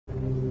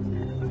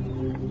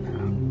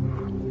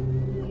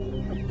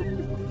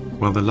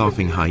while the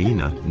laughing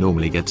hyena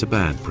normally gets a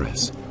bad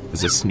press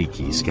as a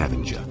sneaky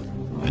scavenger,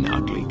 an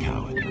ugly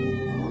coward.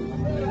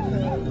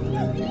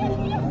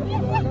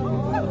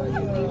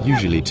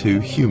 Usually too,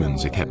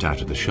 humans are kept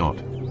out of the shot,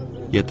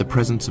 yet the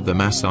presence of the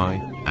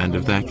Maasai and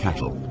of their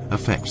cattle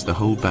affects the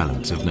whole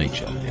balance of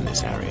nature in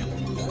this area.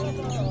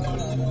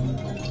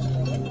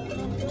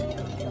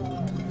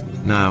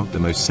 Now, the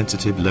most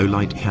sensitive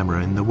low-light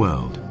camera in the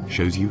world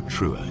shows you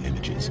truer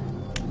images.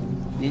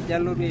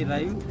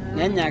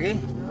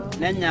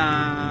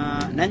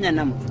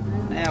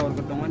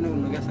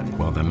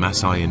 While the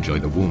Maasai enjoy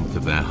the warmth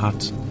of their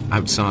huts,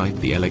 outside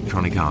the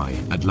electronic eye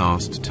at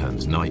last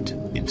turns night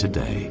into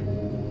day.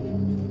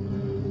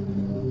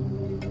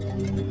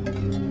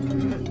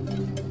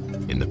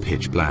 In the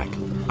pitch black,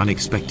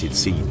 unexpected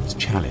scenes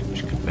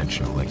challenge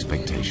conventional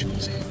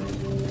expectations.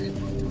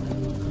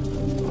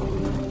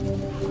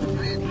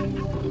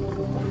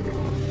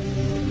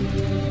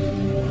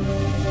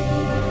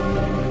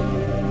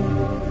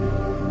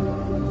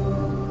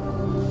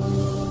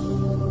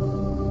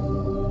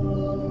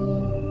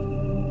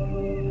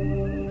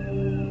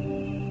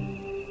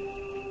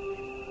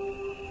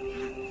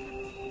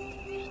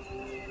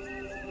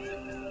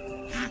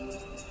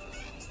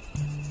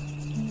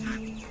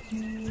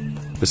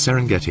 The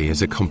Serengeti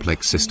is a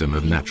complex system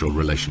of natural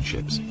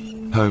relationships,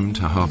 home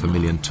to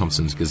 500,000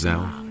 Thomson's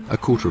gazelle,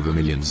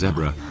 250,000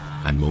 zebra,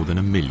 and more than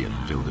 1 million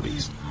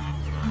wildebeest.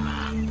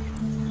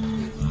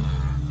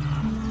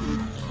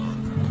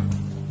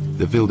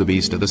 The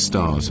wildebeest are the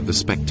stars of the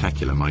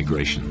spectacular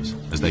migrations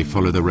as they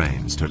follow the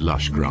rains to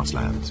lush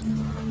grasslands.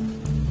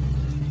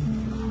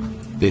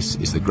 This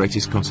is the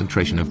greatest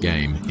concentration of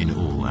game in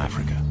all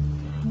Africa.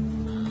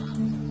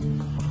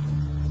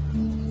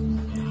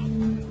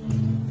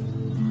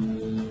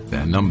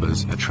 Their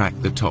numbers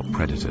attract the top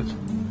predators,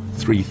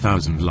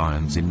 3,000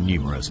 lions in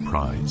numerous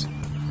prides.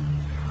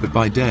 But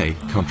by day,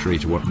 contrary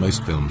to what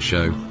most films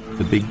show,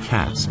 the big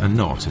cats are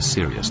not a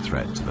serious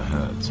threat to the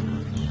herds.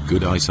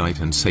 Good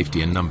eyesight and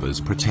safety in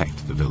numbers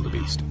protect the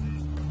wildebeest.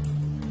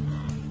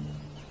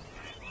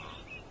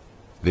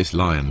 This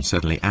lion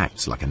certainly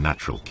acts like a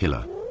natural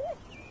killer.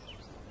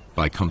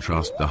 By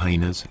contrast, the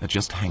hyenas are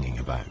just hanging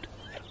about.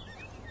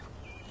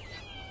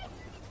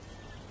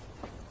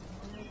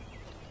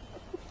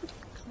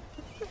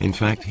 In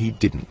fact, he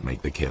didn't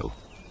make the kill.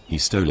 He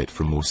stole it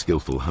from more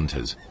skillful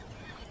hunters.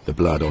 The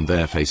blood on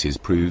their faces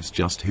proves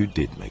just who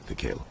did make the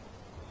kill.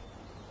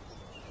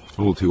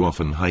 All too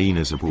often,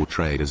 hyenas are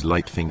portrayed as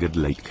light-fingered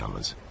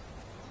latecomers.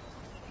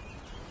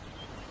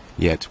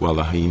 Yet, while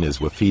the hyenas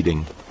were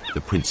feeding,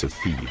 the Prince of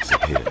Thieves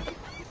appeared.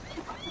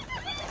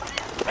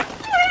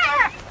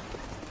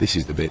 This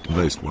is the bit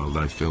most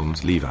wildlife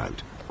films leave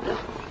out.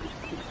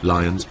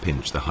 Lions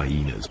pinch the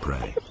hyena's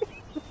prey.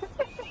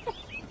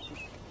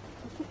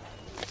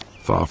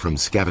 Far from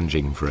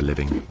scavenging for a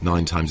living,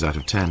 9 times out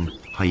of 10,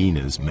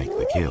 hyenas make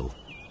the kill.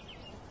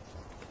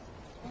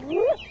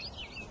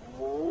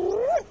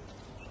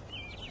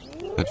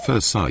 At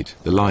first sight,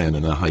 the lion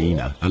and the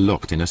hyena are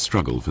locked in a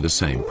struggle for the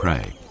same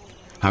prey.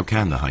 How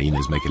can the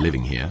hyenas make a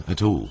living here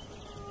at all?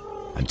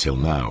 Until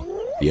now,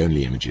 the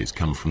only images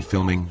come from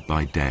filming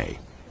by day.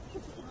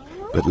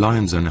 But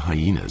lions and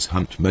hyenas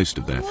hunt most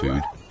of their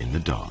food in the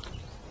dark.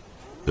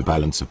 The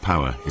balance of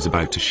power is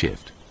about to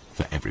shift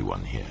for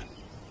everyone here.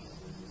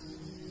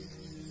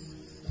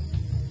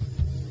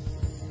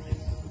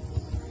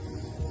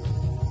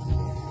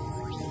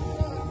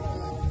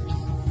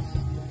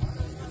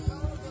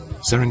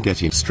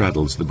 Serengeti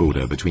straddles the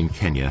border between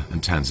Kenya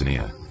and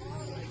Tanzania.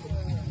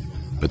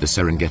 But the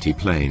Serengeti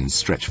plains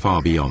stretch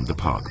far beyond the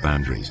park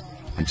boundaries,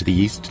 and to the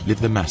east live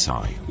the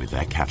Maasai with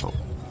their cattle.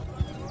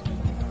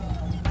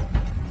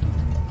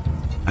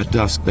 At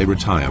dusk they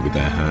retire with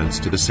their herds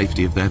to the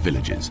safety of their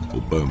villages,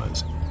 or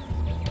bomas.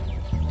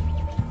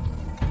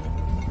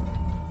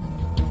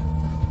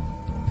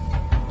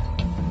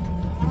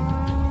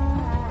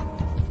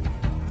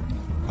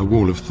 A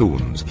wall of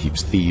thorns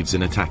keeps thieves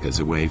and attackers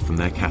away from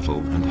their cattle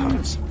and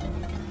huts.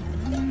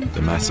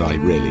 The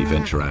Maasai rarely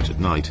venture out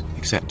at night,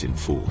 except in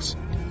force.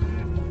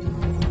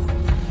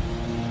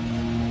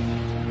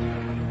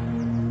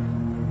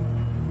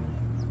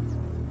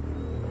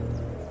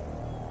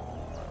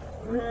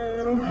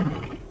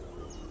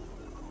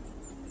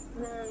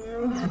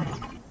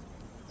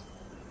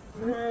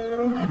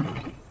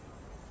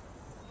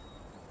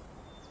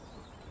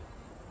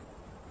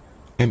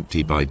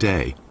 Empty by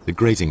day, the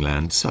grazing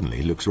land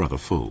suddenly looks rather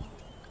full,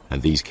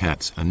 and these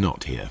cats are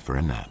not here for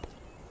a nap.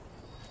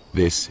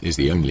 This is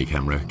the only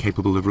camera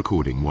capable of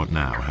recording what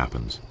now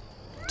happens.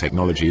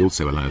 Technology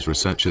also allows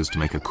researchers to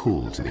make a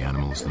call to the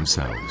animals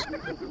themselves.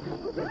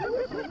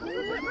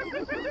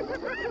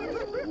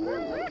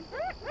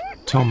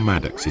 Tom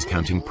Maddox is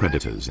counting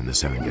predators in the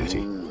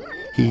Serengeti.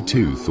 He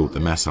too thought the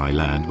Maasai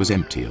land was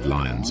empty of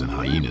lions and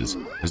hyenas,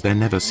 as they're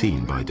never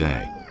seen by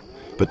day.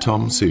 But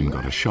Tom soon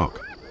got a shock.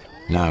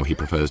 Now he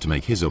prefers to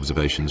make his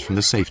observations from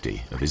the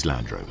safety of his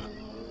Land Rover.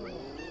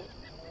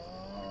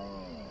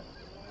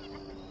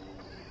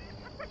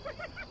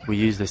 we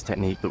use this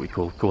technique that we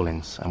call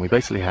call-ins, and we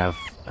basically have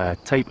a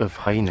tape of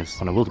hyenas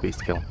on a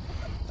wildebeest kill.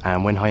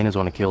 And when hyenas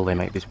want to kill, they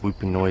make these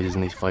whooping noises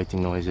and these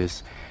fighting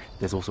noises.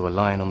 There's also a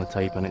lion on the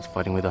tape and it's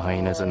fighting with the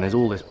hyenas, and there's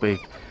all this big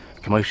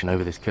commotion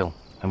over this kill.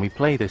 And we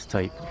play this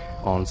tape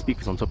on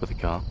speakers on top of the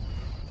car,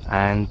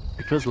 and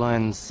because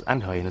lions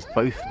and hyenas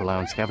both rely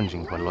on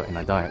scavenging quite a lot in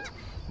their diet,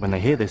 when they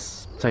hear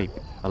this tape,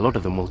 a lot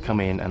of them will come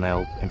in and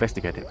they'll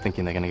investigate it,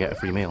 thinking they're going to get a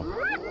free meal.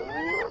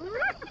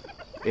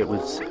 It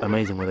was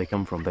amazing where they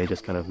come from. They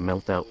just kind of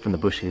melt out from the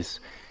bushes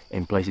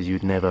in places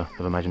you'd never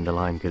have imagined a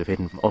lion could have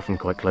hidden, often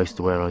quite close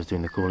to where I was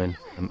doing the call-in.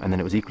 And then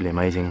it was equally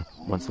amazing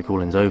once the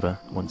call-in's over,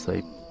 once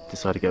they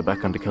decide to go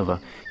back under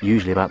cover,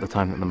 usually about the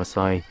time that the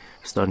Maasai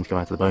are starting to come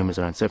out of the bomas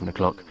around 7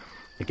 o'clock.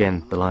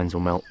 Again, the lions will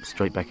melt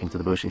straight back into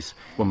the bushes.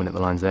 1 minute the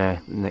line's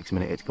there, the next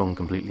minute it's gone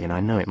completely, and I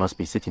know it must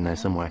be sitting there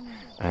somewhere,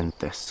 and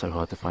they're so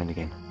hard to find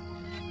again.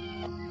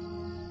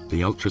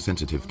 The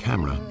ultra-sensitive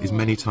camera is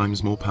many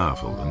times more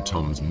powerful than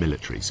Tom's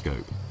military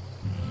scope.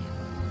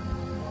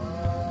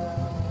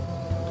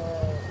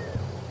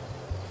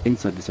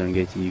 Inside the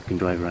Serengeti you can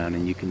drive around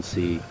and you can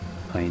see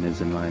hyenas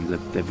and lions.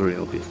 They're very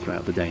obvious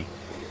throughout the day.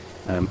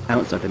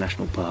 Outside the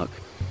national park,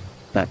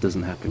 that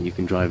doesn't happen. You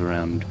can drive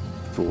around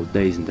for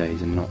days and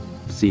days and not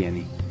see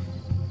any.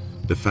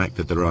 The fact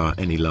that there are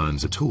any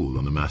lions at all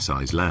on the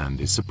Maasai's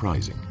land is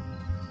surprising.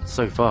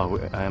 So far,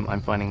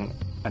 I'm finding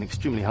an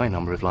extremely high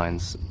number of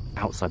lions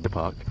outside the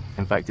park.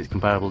 In fact, it's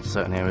comparable to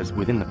certain areas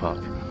within the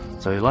park.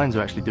 So the lions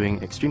are actually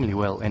doing extremely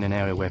well in an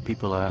area where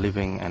people are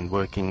living and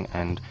working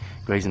and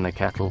grazing their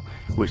cattle,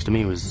 which to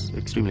me was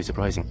extremely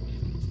surprising.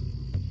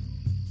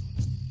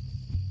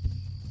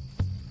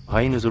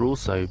 Hyenas are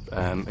also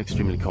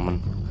extremely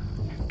common.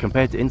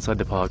 Compared to inside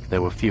the park,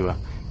 there were fewer,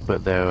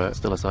 but there are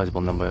still a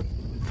sizable number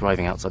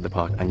thriving outside the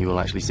park, and you will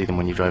actually see them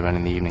when you drive around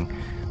in the evening.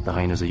 The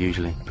hyenas are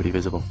usually pretty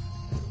visible.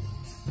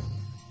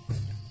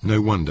 No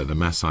wonder the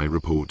Maasai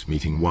report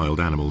meeting wild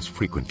animals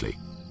frequently,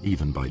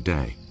 even by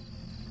day.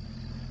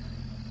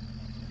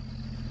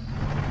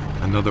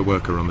 Another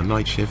worker on the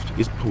night shift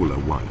is Paula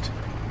White.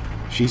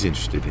 She's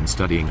interested in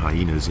studying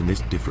hyenas in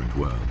this different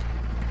world,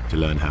 to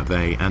learn how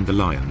they and the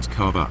lions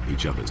carve up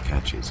each other's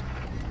catches.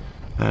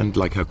 And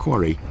like her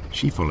quarry,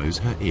 she follows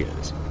her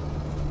ears.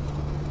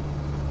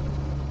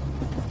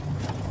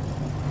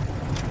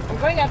 I'm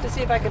going out to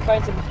see if I can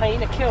find some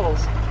hyena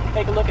kills.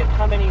 Take a look at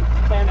how many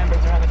clan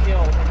members are on the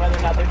kills and whether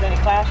or not there's any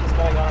clashes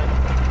going on.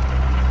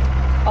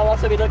 I'll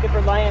also be looking for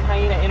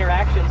lion-hyena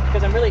interactions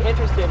because I'm really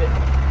interested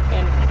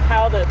in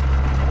how the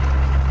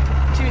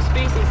two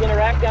species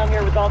interact down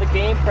here with all the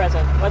game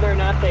present, whether or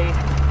not they're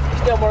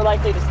still more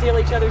likely to steal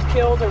each other's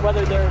kills or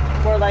whether they're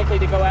more likely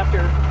to go after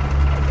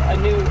a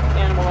new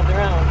animal of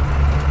their own.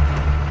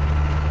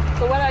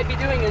 So what I'd be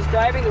doing is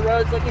driving the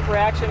roads looking for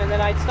action, and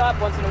then I'd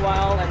stop once in a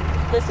while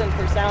and listen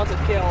for sounds of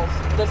kills,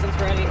 listen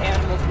for any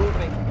animals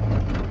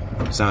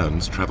whooping.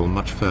 Sounds travel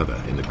much further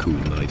in the cool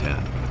night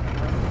air.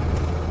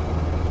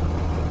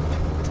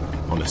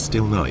 On a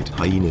still night,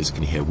 hyenas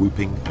can hear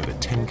whooping over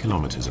 10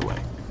 kilometers away.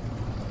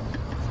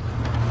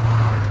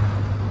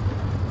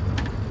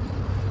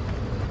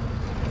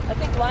 I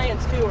think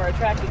lions, too, are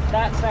attracted to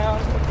that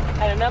sound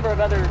and a number of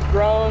other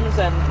groans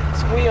and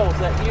squeals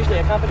that usually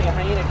accompany a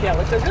hyena kill.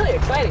 It's a really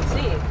exciting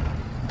scene.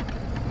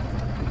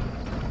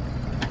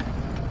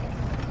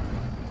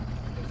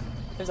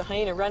 There's a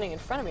hyena running in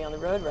front of me on the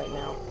road right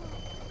now.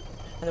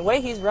 And the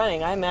way he's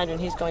running, I imagine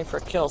he's going for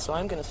a kill, so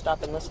I'm going to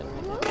stop and listen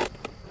right now.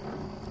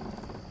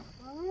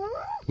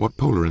 What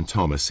Paula and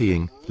Tom are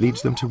seeing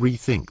leads them to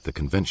rethink the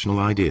conventional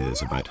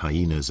ideas about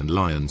hyenas and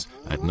lions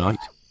at night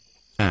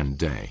and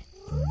day.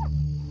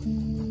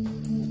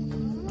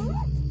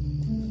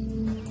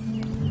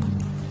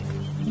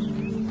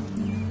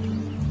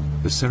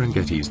 The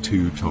Serengeti's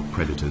two top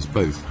predators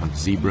both hunt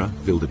zebra,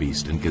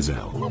 wildebeest and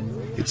gazelle.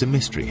 It's a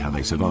mystery how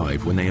they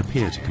survive when they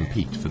appear to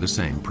compete for the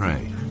same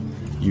prey.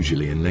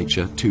 Usually in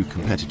nature, two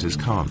competitors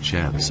can't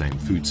share the same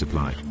food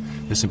supply.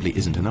 There simply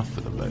isn't enough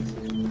for them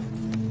both.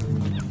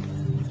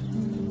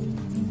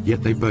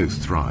 Yet they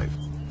both thrive,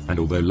 and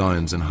although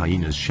lions and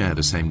hyenas share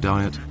the same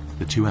diet,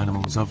 the two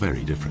animals are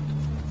very different.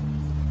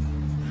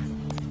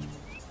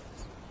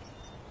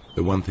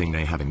 The one thing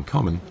they have in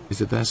common is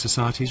that their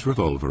societies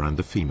revolve around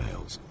the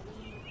females.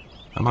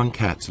 Among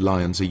cats,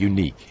 lions are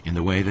unique in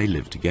the way they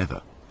live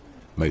together.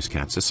 Most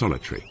cats are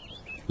solitary.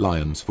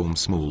 Lions form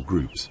small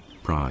groups,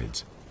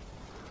 prides.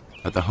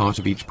 At the heart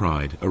of each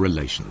pride are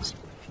relations,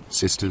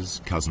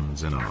 sisters,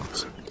 cousins and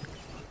aunts.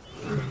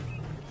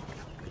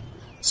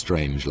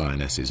 Strange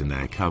lionesses and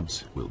their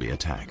cubs will be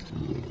attacked.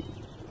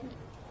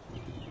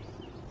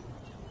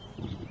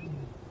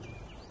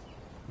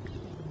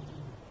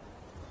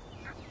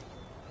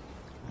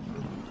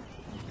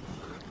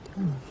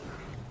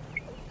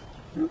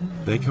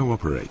 They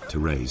cooperate to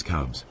raise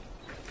cubs.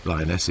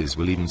 Lionesses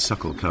will even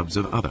suckle cubs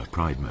of other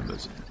pride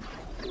members.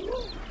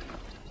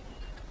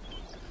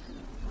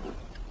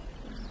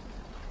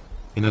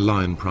 In a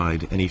lion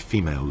pride, any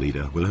female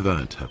leader will have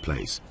earned her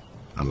place,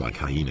 unlike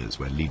hyenas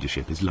where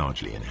leadership is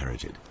largely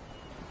inherited.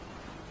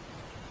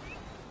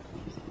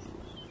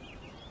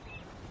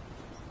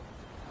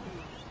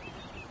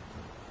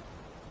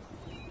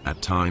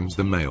 At times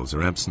the males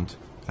are absent,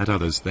 at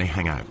others they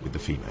hang out with the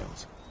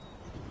females.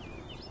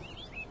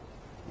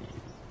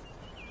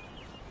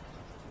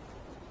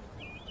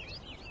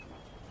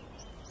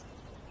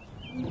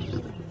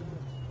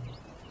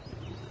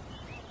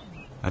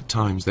 At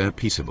times they are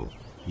peaceable,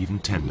 even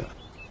tender.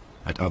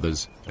 At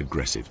others,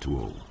 aggressive to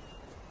all.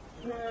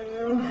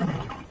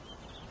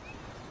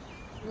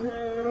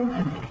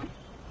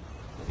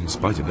 In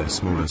spite of their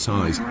smaller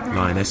size,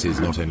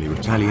 lionesses not only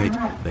retaliate,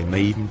 they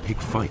may even pick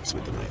fights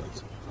with the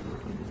males.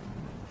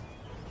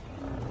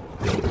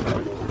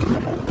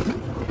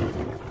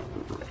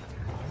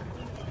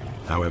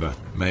 However,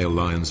 male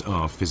lions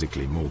are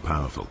physically more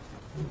powerful.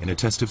 In a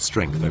test of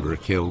strength over a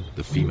kill,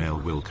 the female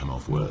will come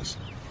off worse.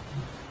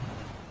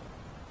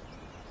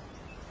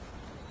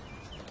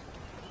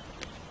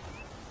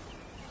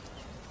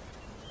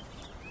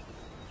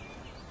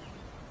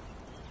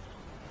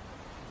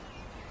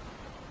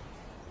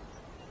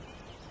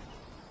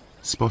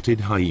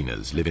 Spotted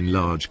hyenas live in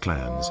large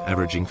clans,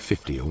 averaging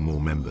 50 or more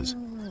members.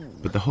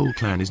 But the whole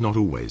clan is not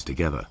always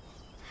together.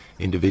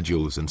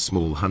 Individuals and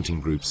small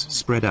hunting groups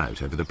spread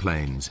out over the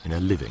plains in a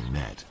living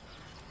net.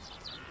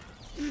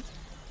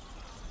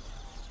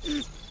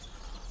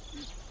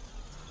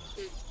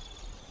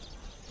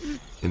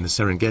 In the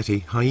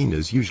Serengeti,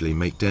 hyenas usually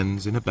make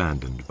dens in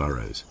abandoned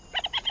burrows.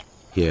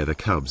 Here the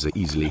cubs are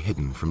easily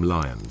hidden from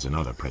lions and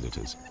other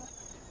predators.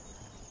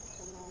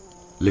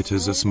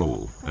 Litters are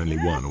small, only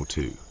 1 or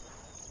 2.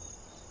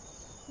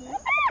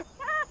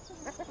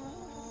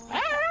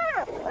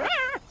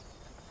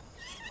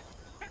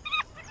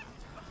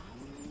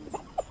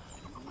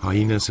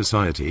 Hyena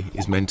society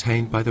is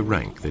maintained by the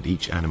rank that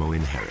each animal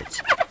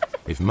inherits.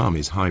 If mum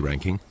is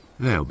high-ranking,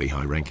 they'll be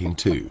high-ranking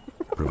too,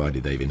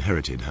 provided they've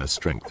inherited her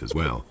strength as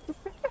well.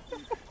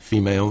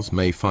 Females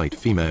may fight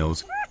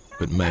females,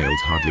 but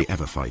males hardly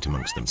ever fight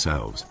amongst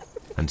themselves,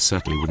 and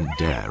certainly wouldn't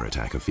dare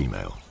attack a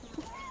female.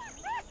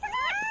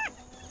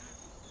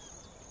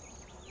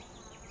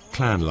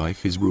 Clan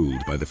life is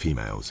ruled by the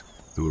females,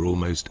 who are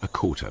almost a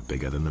quarter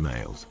bigger than the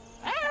males.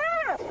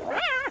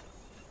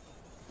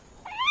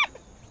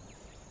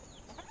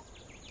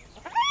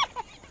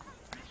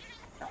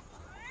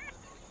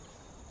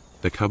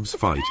 The cubs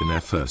fight in their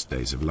first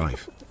days of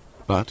life,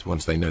 but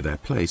once they know their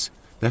place,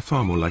 they're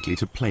far more likely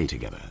to play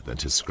together than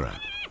to scrap.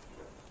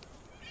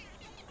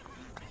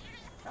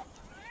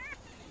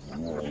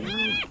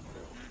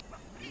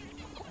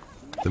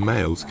 The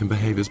males can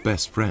behave as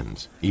best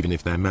friends, even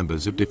if they're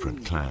members of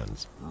different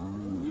clans.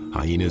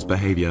 Hyenas'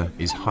 behavior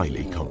is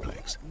highly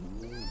complex.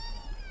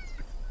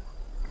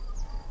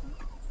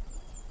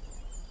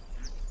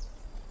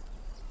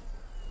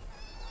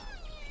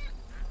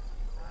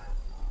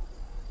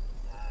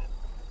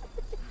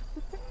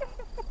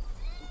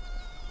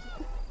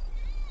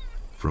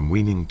 From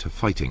weaning to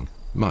fighting,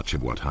 much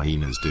of what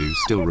hyenas do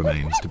still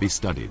remains to be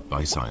studied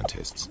by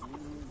scientists.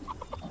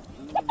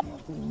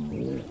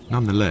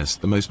 Nonetheless,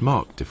 the most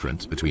marked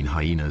difference between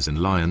hyenas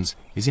and lions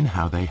is in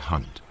how they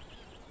hunt.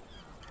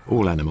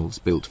 All animals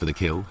built for the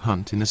kill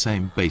hunt in the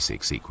same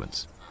basic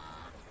sequence.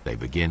 They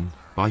begin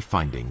by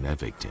finding their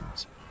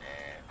victims.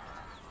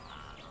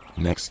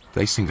 Next,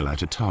 they single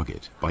out a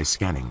target by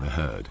scanning the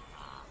herd.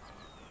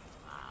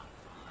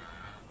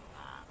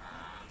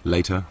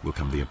 Later will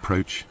come the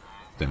approach,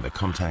 then the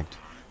contact,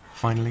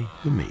 finally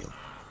the meal.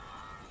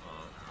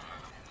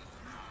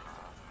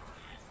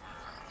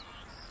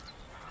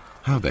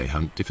 How they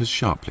hunt differs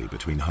sharply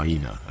between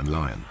hyena and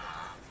lion.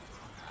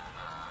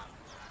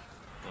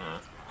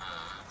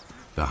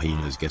 The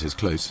hyenas get as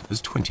close as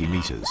 20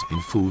 meters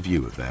in full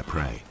view of their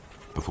prey,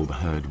 before the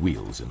herd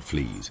wheels and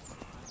flees.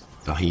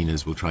 The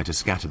hyenas will try to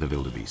scatter the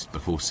wildebeest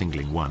before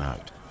singling one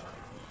out.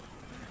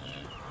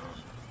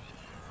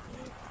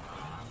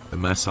 The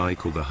Maasai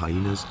call the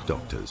hyenas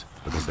doctors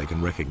because they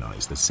can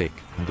recognize the sick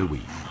and the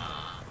weak.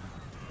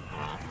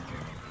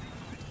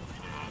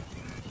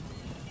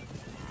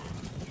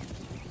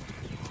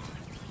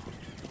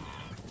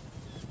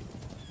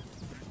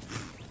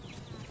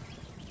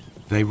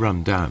 They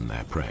run down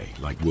their prey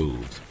like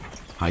wolves.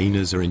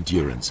 Hyenas are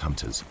endurance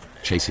hunters.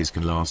 Chases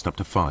can last up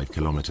to 5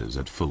 kilometers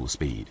at full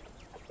speed.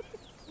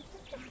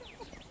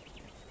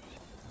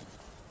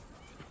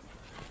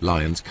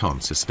 Lions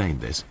can't sustain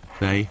this.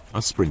 They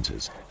are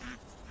sprinters.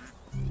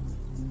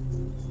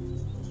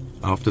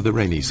 After the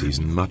rainy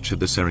season, much of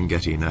the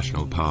Serengeti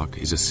National Park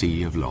is a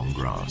sea of long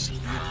grass.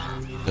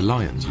 The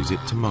lions use it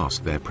to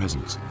mask their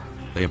presence.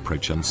 They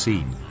approach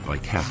unseen by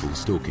careful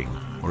stalking,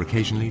 or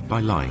occasionally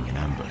by lying in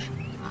ambush.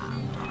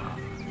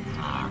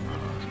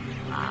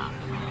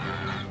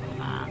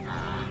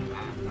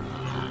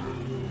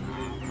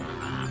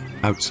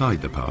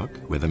 Outside the park,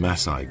 where the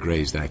Maasai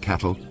graze their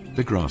cattle,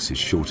 the grass is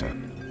shorter.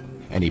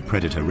 Any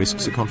predator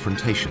risks a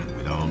confrontation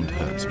with armed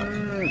herdsmen.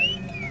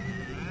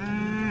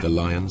 The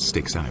lion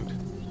sticks out.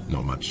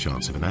 Not much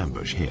chance of an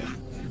ambush here.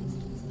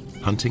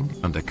 Hunting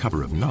under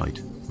cover of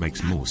night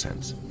makes more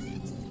sense.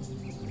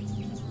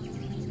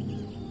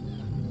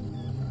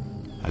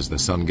 As the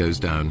sun goes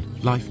down,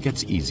 life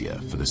gets easier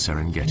for the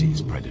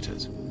Serengeti's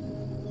predators.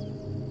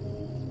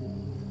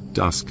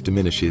 Dusk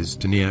diminishes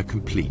to near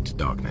complete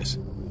darkness,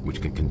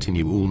 which can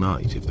continue all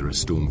night if there are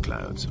storm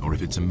clouds or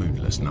if it's a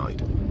moonless night.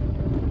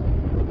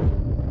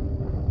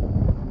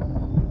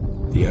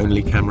 The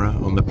only camera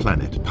on the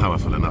planet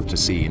powerful enough to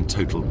see in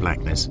total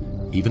blackness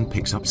even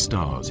picks up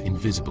stars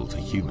invisible to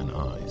human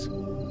eyes.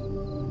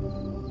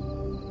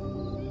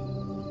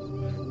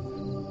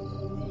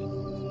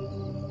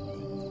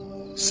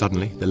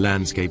 Suddenly, the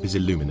landscape is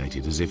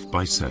illuminated as if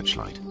by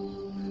searchlight.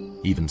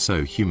 Even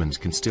so, humans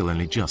can still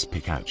only just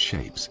pick out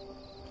shapes.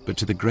 But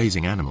to the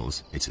grazing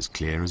animals, it's as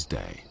clear as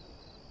day.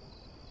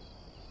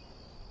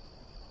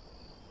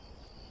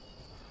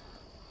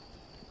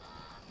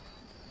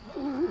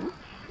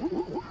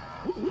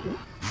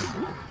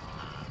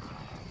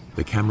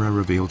 The camera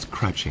reveals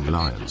crouching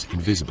lions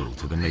invisible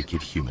to the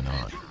naked human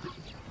eye.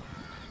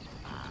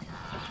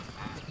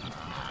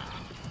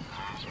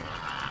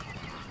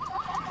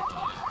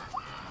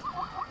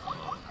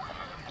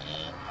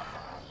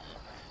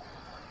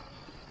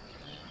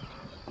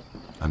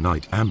 A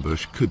night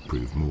ambush could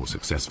prove more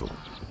successful.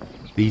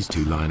 These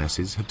two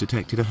lionesses have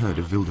detected a herd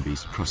of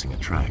wildebeest crossing a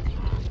track.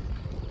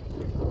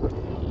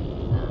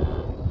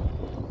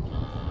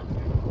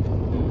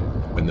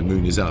 When the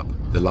moon is up,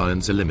 the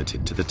lions are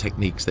limited to the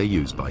techniques they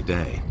use by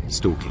day,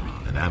 stalking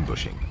and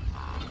ambushing.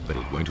 But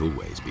it won't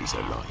always be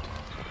so light.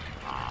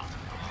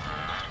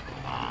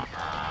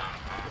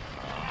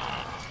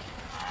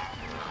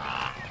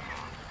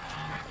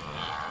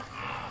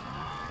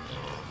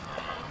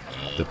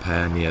 The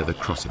pair near the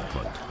crossing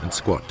point and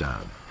squat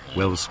down,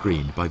 well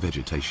screened by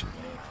vegetation.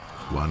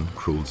 One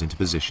crawls into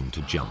position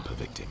to jump a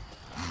victim.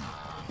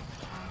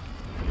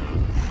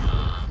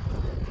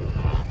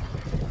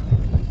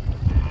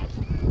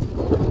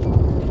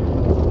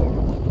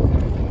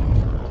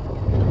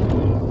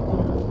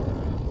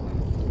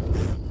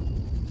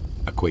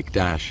 A quick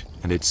dash,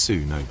 and it's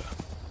soon over.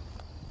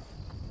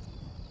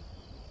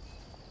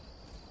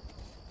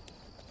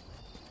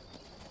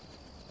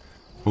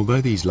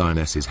 Although these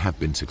lionesses have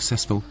been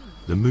successful,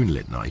 the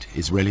moonlit night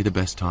is really the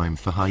best time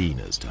for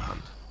hyenas to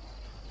hunt.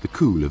 The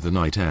cool of the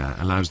night air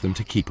allows them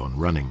to keep on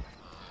running,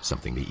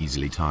 something the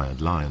easily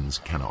tired lions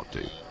cannot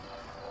do.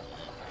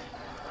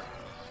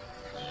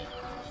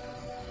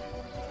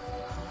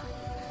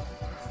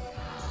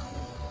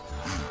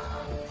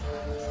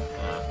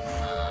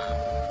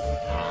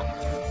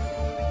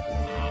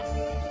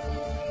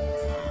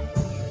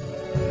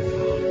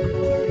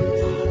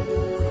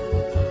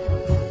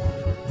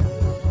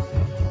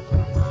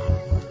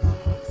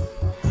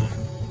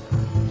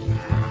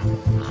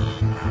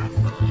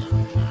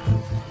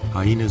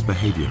 Hyenas'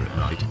 behavior at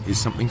night is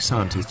something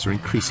scientists are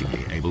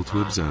increasingly able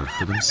to observe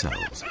for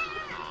themselves.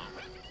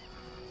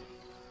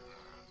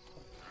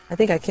 I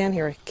think I can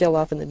hear a kill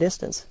off in the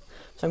distance,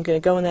 so I'm going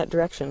to go in that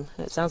direction.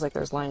 And it sounds like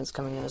there's lions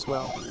coming in as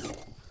well.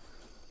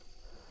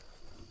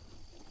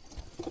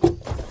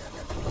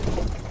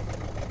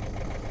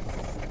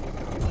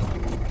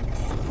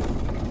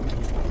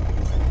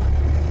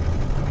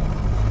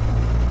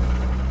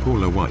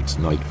 Paula White's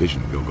night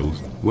vision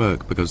goggles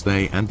work because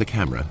they and the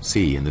camera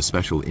see in the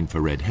special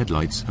infrared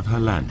headlights of her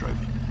Land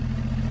Rover.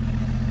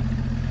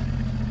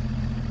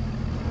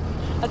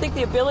 I think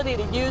the ability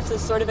to use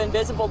this sort of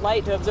invisible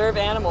light to observe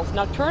animals,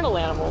 nocturnal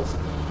animals,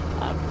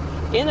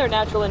 in their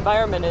natural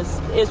environment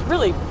is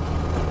really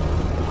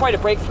quite a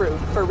breakthrough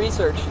for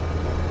research.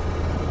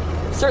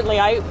 Certainly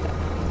I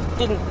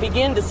didn't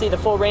begin to see the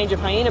full range of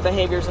hyena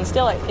behaviors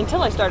until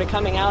I started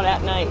coming out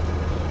at night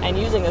and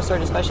using this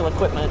sort of special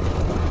equipment.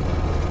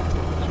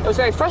 It was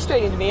very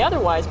frustrating to me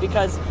otherwise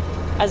because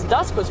as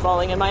dusk was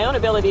falling and my own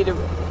ability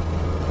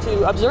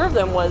to observe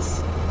them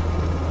was,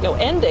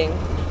 ending,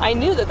 I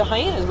knew that the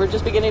hyenas were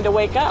just beginning to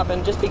wake up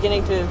and just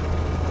beginning to,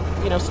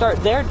 start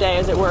their day,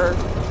 as it were,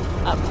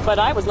 but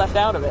I was left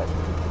out of it.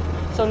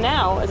 So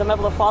now, as I'm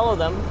able to follow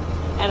them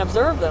and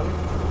observe them,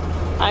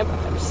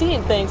 I'm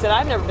seeing things that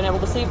I've never been able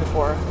to see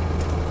before.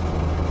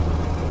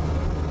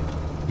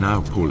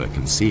 Now Paula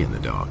can see in the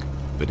dark,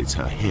 but it's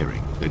her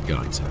hearing that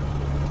guides her.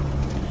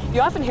 You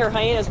often hear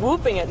hyenas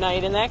whooping at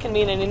night, and that can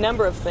mean any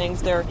number of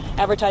things. They're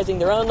advertising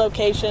their own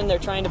location, they're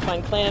trying to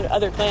find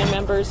other clan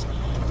members.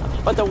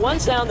 But the one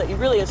sound that you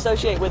really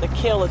associate with a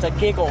kill is a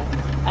giggle.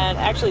 And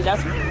actually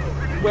that's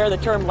where the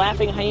term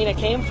laughing hyena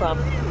came from.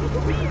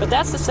 But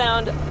that's the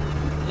sound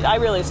that I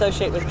really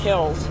associate with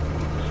kills.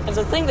 And it's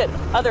a thing that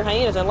other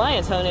hyenas and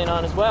lions hone in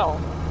on as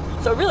well.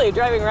 So really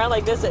driving around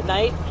like this at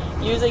night,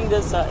 using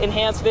this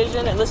enhanced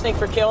vision and listening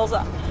for kills,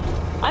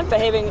 I'm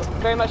behaving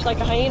very much like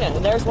a hyena,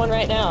 and there's one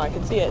right now. I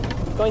can see it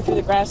going through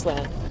the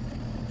grassland.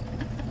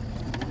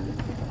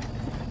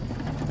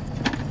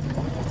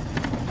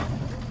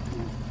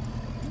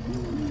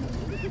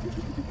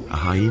 A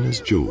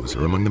hyena's jaws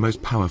are among the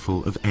most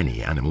powerful of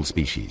any animal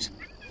species.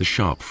 The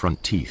sharp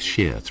front teeth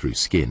shear through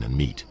skin and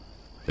meat.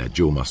 Their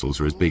jaw muscles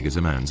are as big as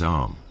a man's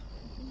arm.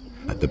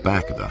 At the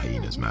back of the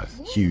hyena's mouth,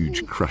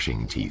 huge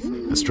crushing teeth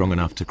are strong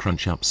enough to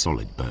crunch up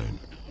solid bone.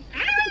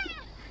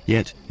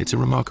 Yet, it's a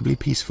remarkably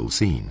peaceful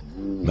scene.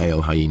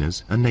 Male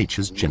hyenas are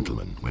nature's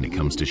gentlemen when it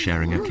comes to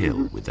sharing a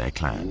kill with their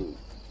clan.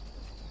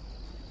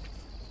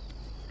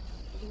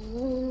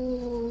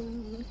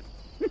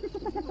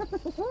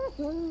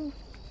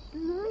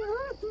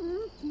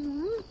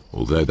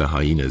 Although the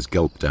hyenas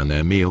gulp down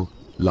their meal,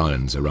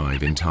 lions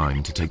arrive in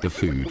time to take the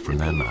food from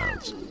their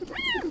mouths.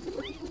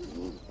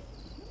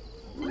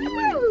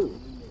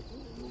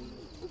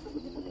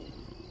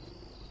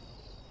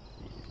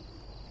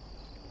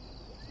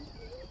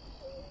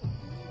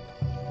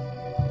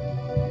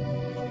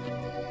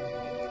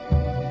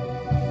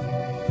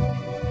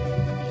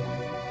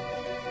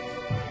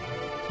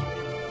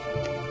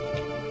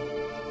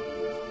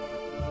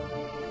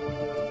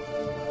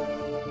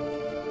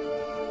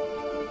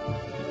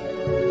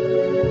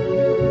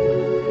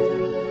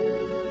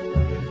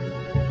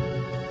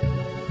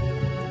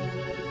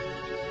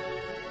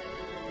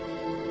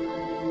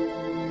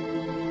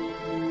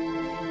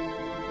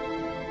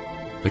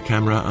 The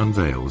camera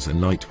unveils a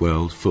night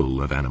world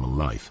full of animal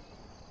life.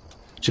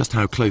 Just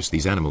how close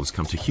these animals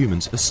come to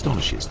humans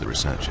astonishes the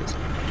researchers.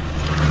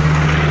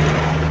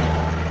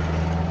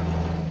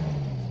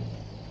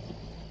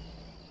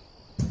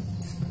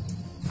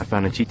 I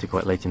found a cheetah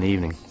quite late in the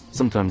evening.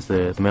 Sometimes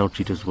the male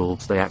cheetahs will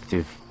stay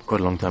active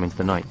quite a long time into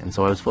the night, and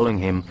so I was following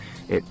him.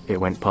 It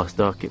went past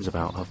dark. It was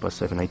about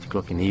 7:30, 8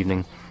 o'clock in the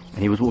evening,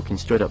 and he was walking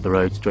straight up the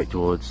road, straight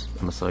towards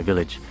a Maasai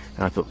village.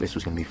 And I thought this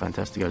was going to be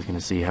fantastic. I was going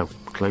to see how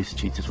close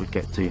cheetahs would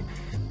get to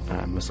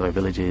Maasai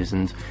villages,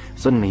 and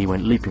suddenly he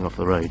went leaping off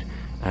the road.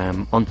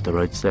 Onto the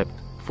road stepped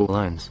 4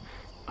 lions.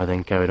 I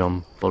then carried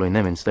on following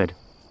them instead,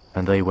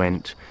 and they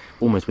went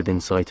almost within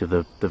sight of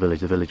the village.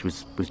 The village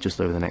was just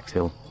over the next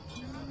hill.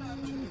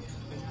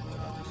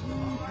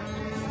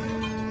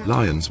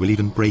 Lions will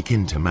even break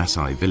into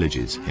Maasai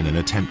villages in an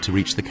attempt to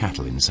reach the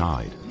cattle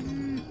inside.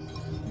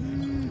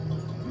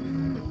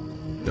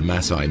 The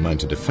Maasai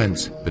mount a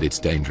defense, but it's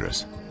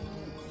dangerous.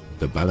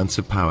 The balance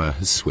of power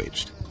has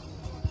switched.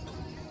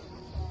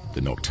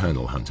 The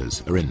nocturnal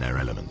hunters are in their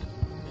element.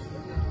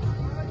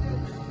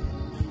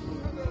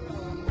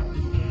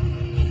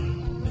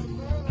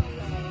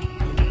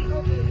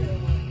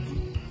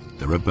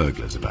 There are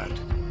burglars about.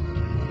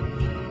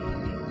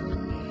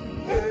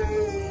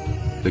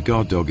 The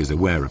guard dog is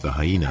aware of the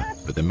hyena,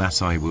 but the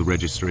Maasai will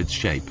register its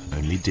shape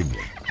only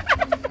dimly.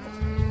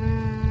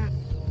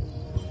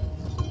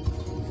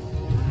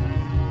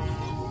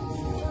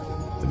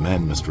 The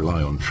men must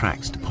rely on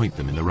tracks to point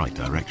them in the right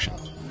direction.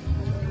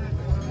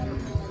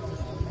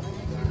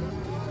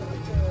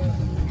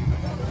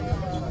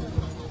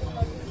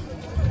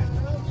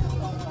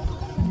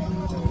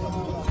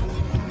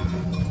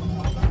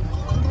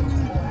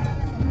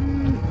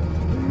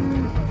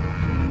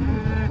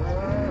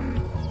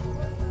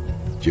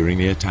 During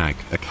the attack,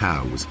 a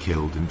cow was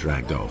killed and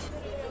dragged off.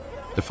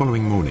 The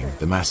following morning,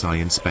 the Maasai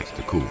inspect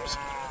the corpse.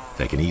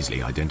 They can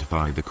easily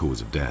identify the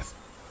cause of death.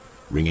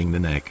 Wringing the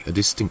neck are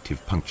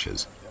distinctive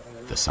punctures,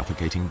 the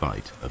suffocating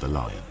bite of a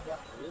lion.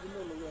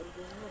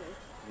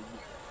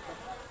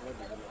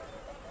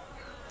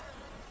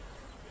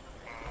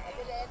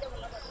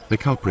 The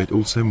culprit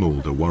also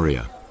mauled a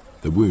warrior.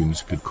 The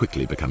wounds could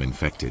quickly become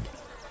infected.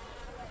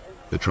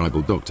 The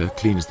tribal doctor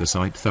cleans the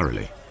site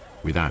thoroughly,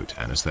 without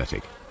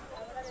anesthetic.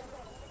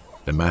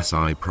 The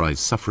Maasai prize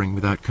suffering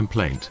without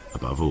complaint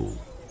above all.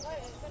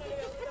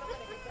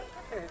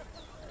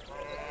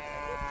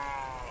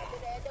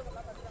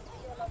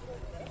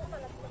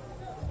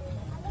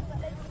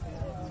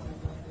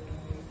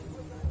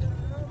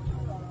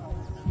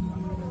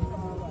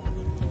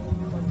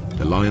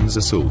 The lion's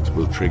assault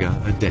will trigger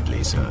a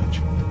deadly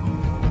surge.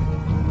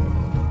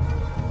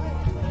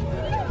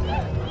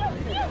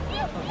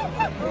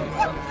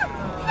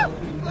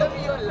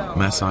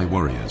 Maasai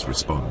warriors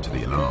respond to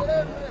the alarm.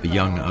 The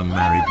young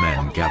unmarried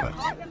men gather.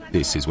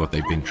 This is what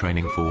they've been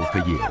training for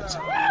years.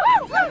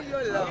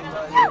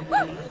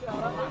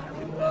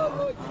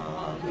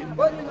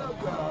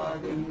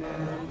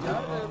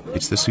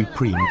 It's the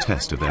supreme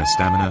test of their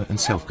stamina and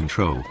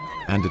self-control,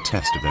 and a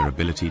test of their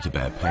ability to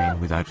bear pain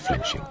without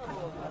flinching.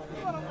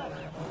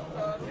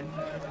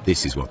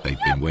 This is what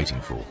they've been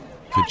waiting for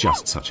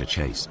just such a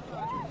chase.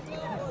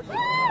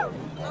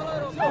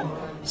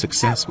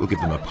 Success will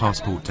give them a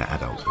passport to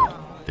adulthood,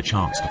 the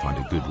chance to find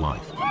a good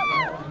wife.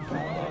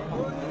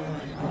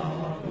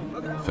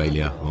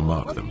 Failure will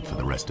mark them for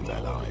the rest of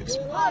their lives.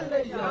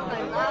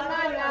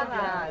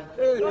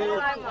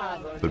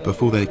 But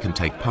before they can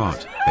take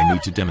part, they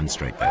need to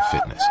demonstrate their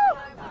fitness.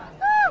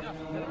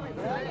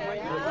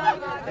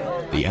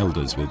 The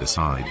elders will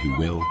decide who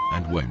will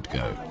and won't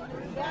go.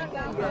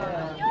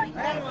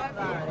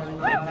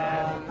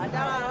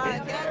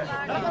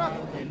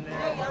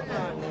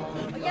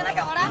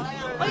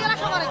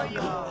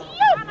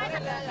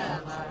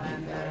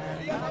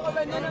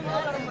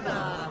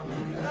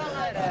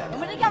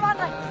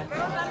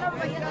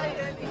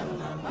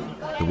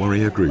 The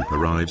warrior group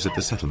arrives at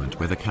the settlement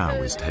where the cow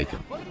is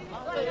taken.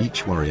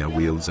 Each warrior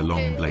wields a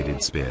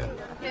long-bladed spear.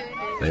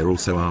 They are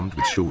also armed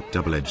with short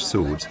double-edged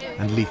swords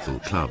and lethal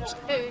clubs.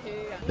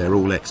 They're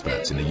all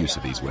experts in the use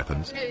of these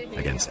weapons,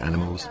 against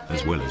animals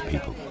as well as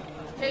people.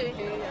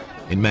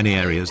 In many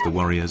areas, the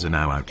warriors are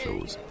now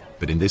outlaws,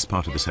 but in this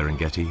part of the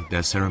Serengeti,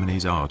 their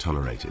ceremonies are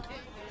tolerated.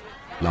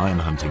 Lion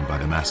hunting by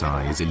the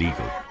Maasai is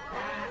illegal.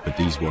 But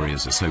these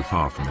warriors are so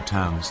far from the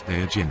towns,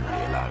 they are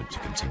generally allowed to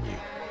continue.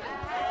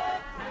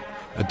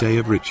 A day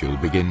of ritual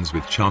begins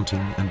with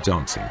chanting and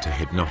dancing to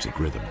hypnotic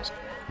rhythms.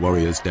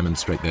 Warriors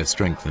demonstrate their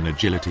strength and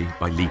agility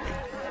by leaping.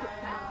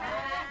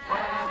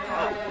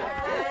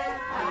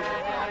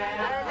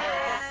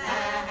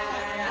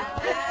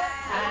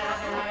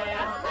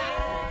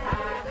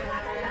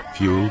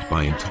 Fueled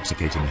by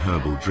intoxicating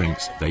herbal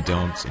drinks, they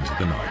dance into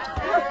the night.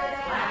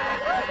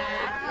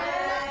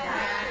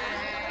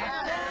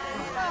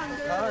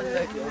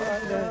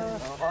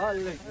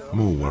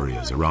 More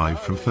warriors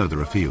arrive from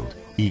further afield,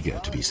 eager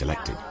to be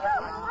selected.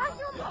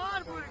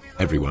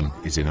 Everyone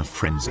is in a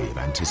frenzy of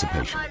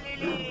anticipation.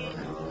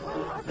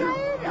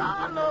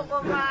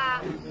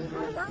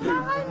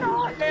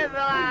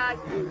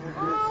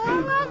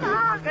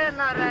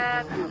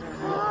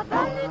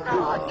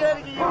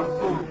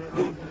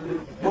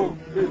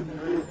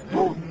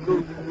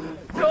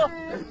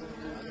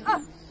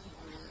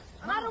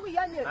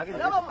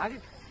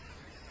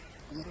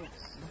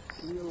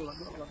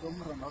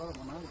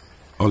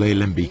 Ole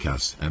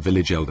Lembikas, a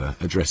village elder,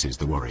 addresses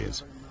the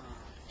warriors.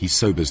 He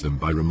sobers them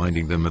by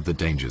reminding them of the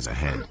dangers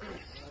ahead.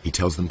 He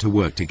tells them to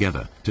work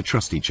together, to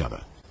trust each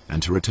other,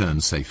 and to return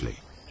safely.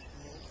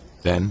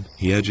 Then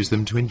he urges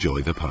them to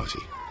enjoy the party.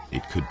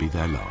 It could be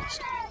their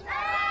last.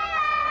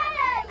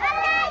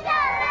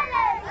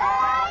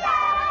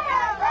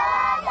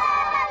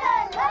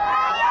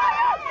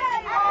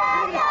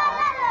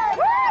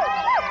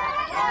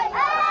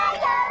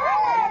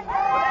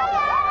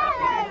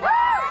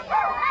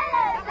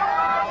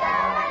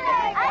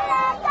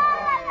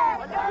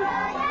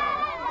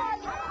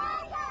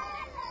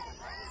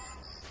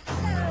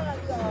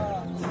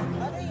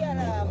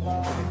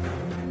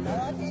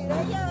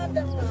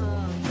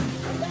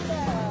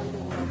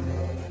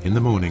 In the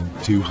morning,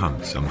 two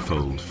hunts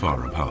unfold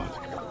far apart.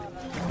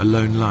 A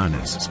lone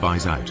lioness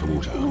spies out a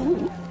water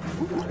hole.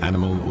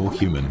 Animal or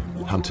human,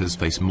 hunters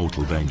face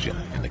mortal danger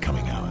in the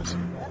coming hours.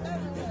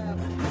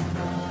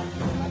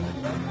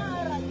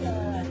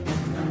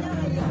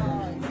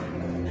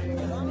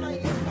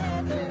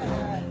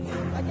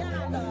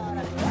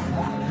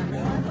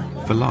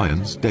 For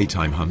lions,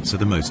 daytime hunts are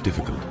the most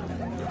difficult.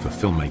 For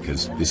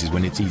filmmakers, this is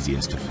when it's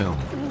easiest to film,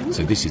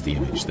 so this is the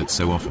image that's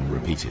so often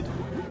repeated.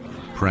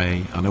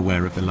 Prey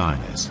unaware of the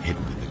lioness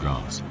hidden in the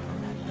grass.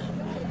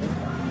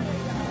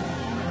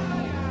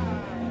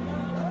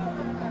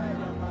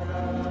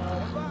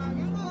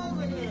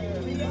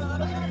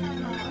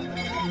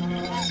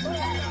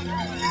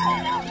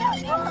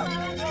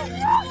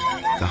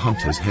 The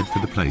hunters head for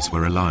the place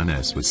where a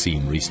lioness was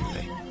seen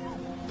recently,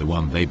 the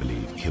one they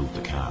believe killed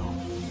the cow.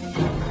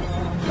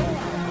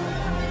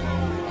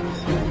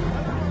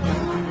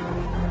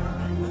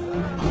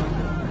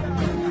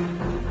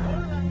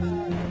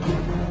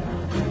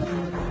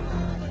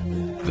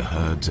 The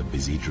herds are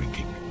busy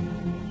drinking.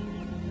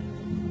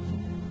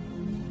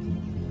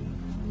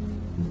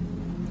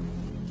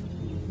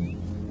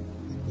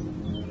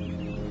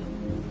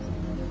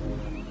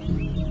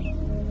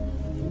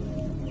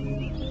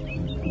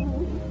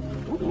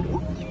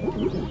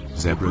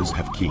 Zebras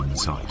have keen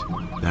sight.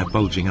 Their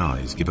bulging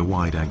eyes give a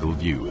wide-angle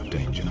view of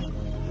danger.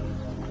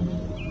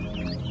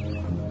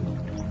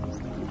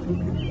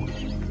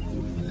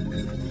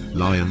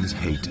 Lions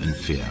hate and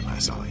fear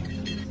Maasai.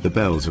 The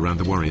bells around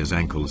the warriors'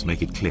 ankles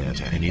make it clear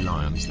to any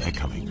lions they're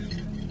coming.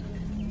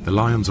 The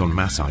lions on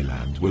Maasai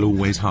land will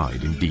always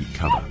hide in deep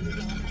cover.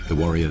 The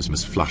warriors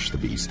must flush the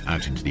beast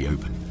out into the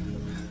open.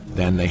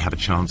 Then they have a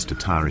chance to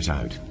tire it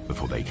out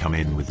before they come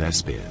in with their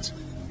spears.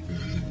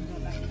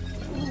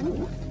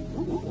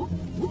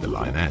 The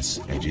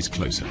lioness edges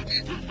closer.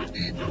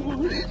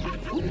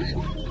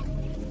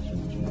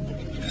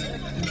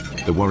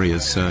 The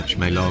warriors' search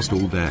may last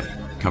all day,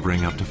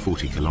 covering up to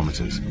 40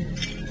 kilometers.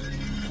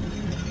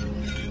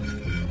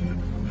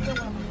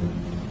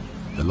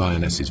 The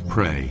lioness's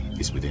prey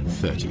is within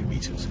 30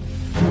 meters.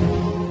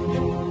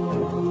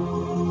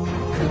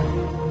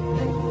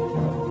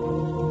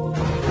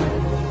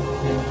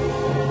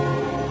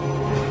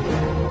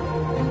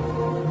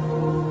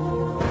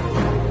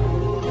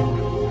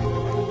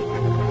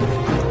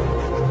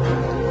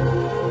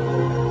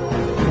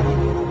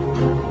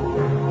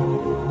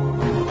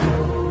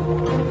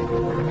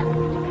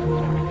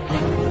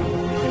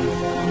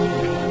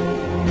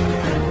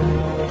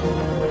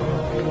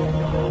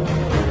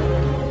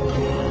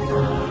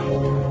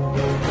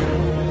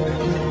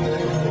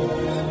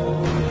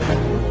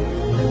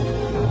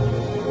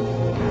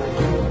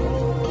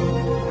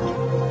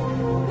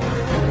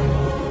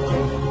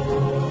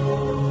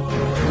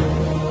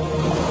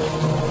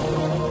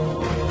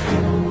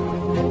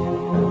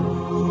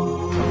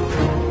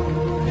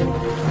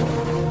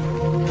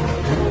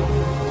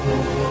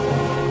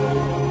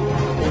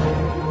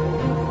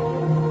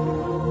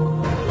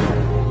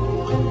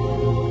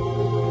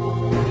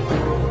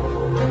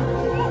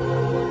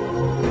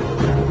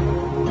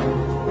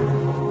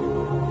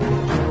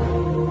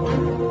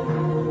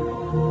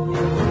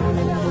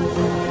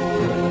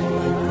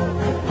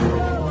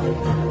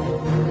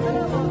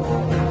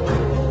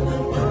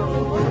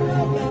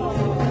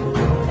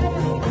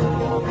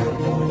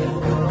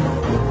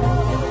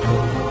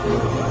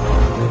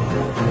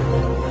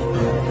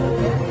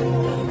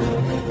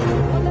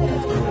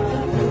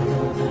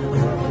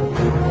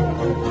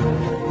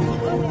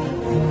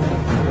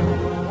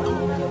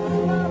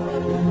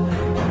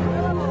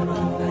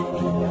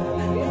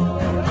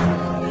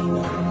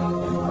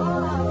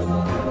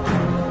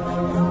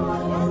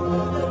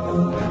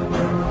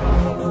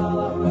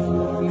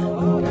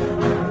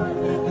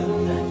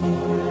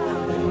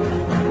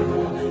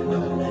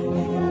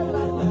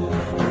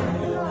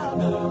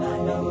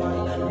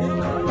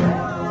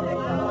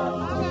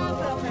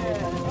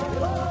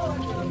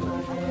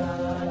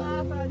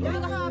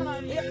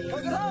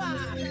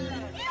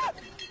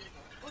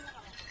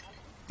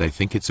 They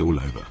think it's all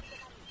over.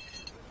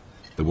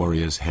 The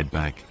warriors head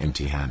back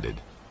empty-handed.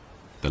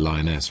 The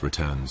lioness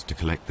returns to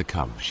collect the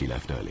cub she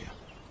left earlier.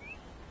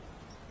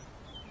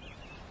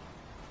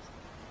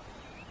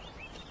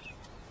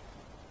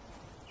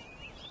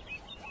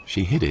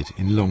 She hid it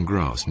in long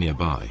grass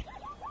nearby,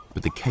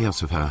 but the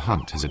chaos of her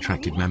hunt has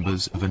attracted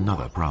members of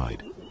another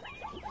pride.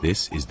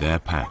 This is their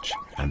patch,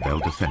 and they'll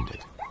defend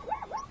it.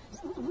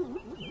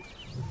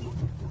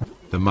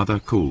 The mother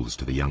calls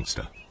to the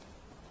youngster.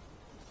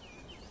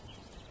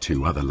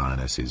 2 other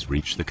lionesses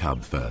reach the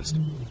cub first.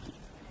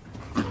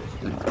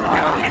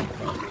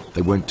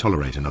 They won't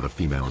tolerate another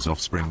female's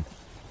offspring.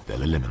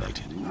 They'll eliminate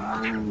it.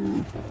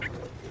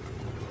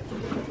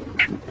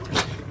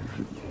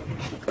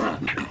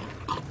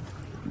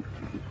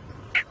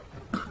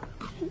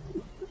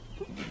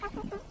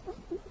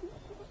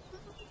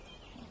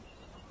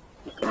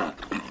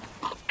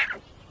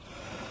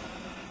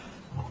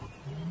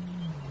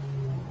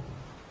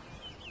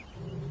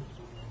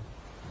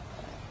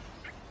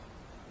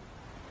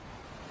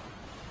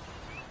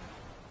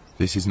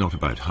 This is not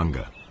about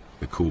hunger.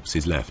 The corpse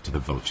is left to the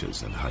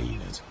vultures and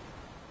hyenas.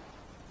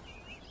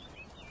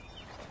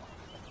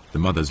 The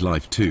mother's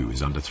life too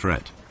is under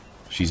threat.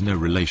 She's no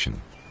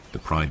relation. The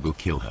pride will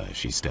kill her if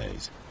she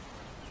stays.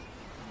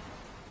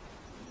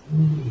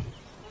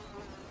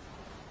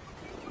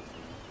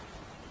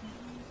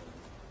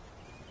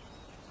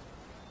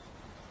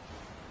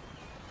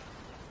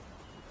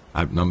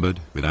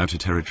 Outnumbered, without a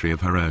territory of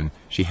her own,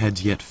 she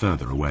heads yet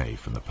further away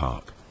from the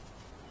park.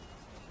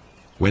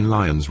 When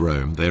lions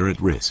roam, they are at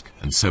risk,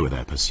 and so are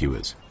their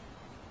pursuers.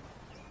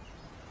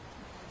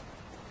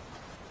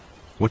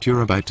 What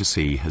you're about to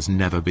see has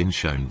never been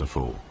shown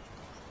before.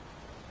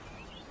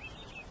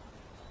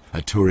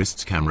 A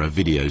tourist's camera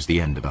videos the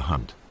end of a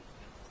hunt.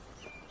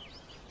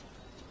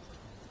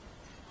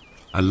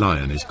 A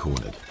lion is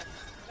cornered.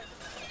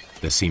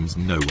 There seems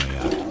no way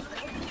out.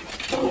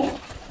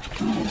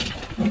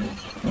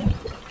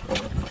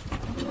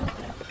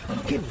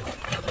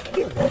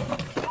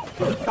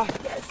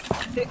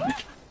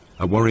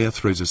 A warrior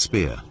throws a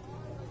spear.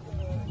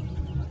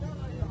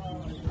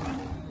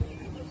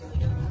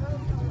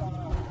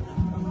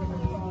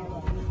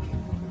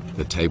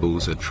 The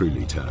tables are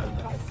truly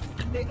turned.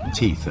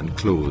 Teeth and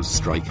claws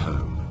strike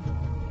home.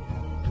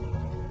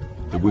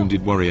 The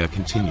wounded warrior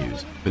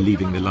continues,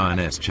 believing the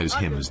lioness chose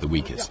him as the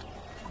weakest.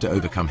 To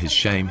overcome his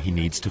shame, he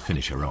needs to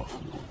finish her off.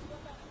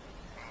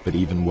 But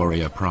even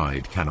warrior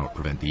pride cannot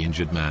prevent the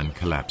injured man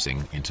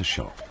collapsing into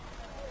shock.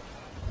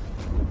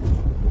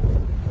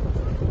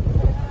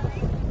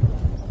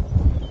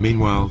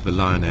 Meanwhile, the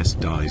lioness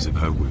dies of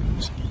her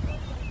wounds.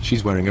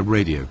 She's wearing a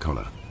radio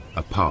collar,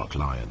 a park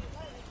lion.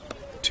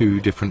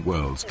 2 different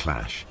worlds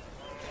clash.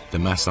 The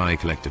Maasai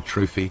collect a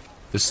trophy,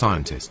 the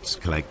scientists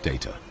collect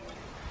data.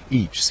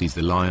 Each sees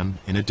the lion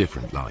in a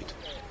different light.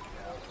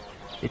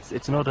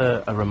 It's not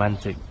a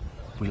romantic,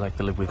 we like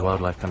to live with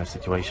wildlife kind of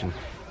situation,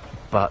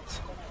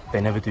 but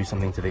they never do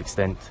something to the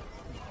extent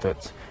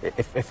that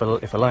if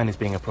a lion is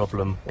being a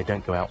problem, they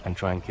don't go out and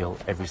try and kill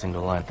every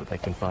single lion that they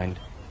can find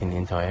in the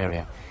entire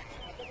area.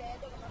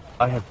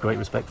 I have great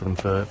respect for them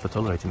for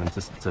tolerating them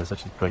to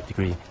such a great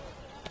degree.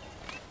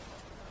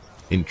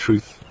 In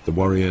truth, the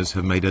warriors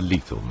have made a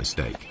lethal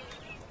mistake.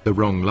 The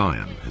wrong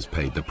lion has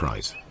paid the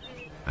price,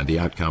 and the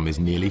outcome is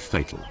nearly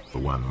fatal for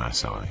one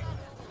Maasai.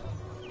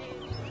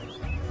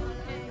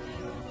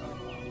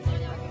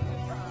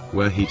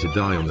 Were he to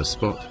die on the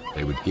spot,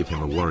 they would give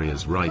him a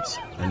warrior's rights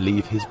and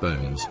leave his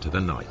bones to the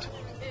night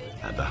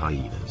and the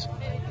hyenas.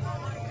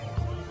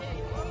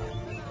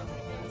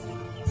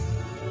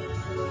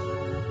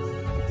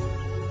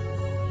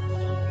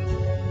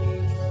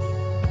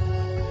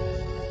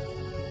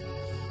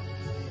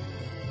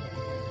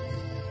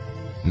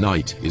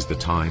 Night is the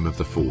time of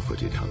the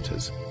 4-footed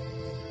hunters.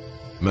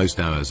 Most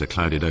hours are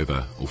clouded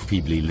over or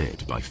feebly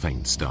lit by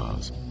faint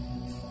stars.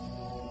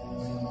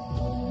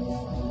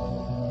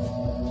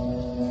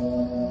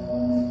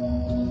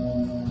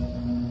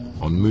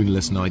 On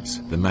moonless nights,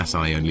 the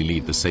Maasai only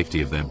leave the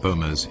safety of their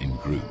bomas in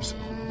groups.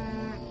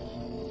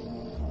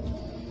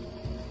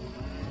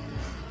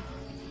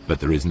 But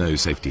there is no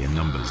safety in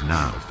numbers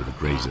now for the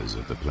grazers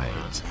of the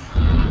plains.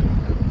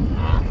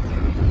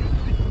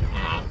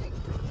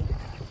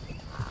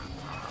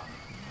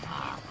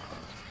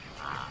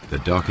 The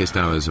darkest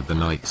hours of the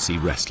night see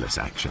restless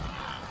action.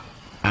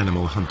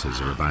 Animal hunters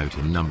are about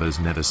in numbers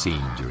never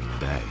seen during the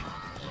day.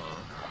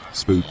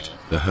 Spooked,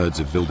 the herds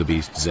of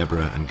wildebeest,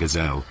 zebra and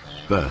gazelle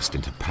burst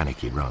into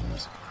panicky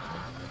runs.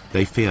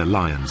 They fear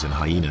lions and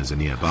hyenas are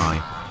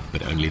nearby,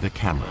 but only the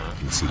camera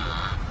can see them.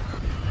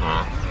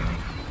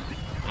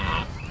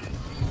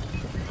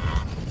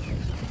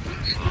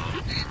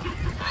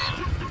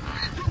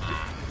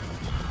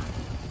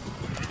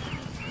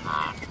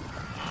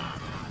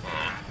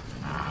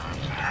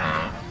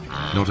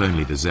 Not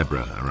only the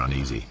zebra are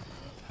uneasy,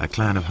 a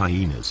clan of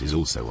hyenas is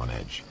also on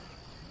edge.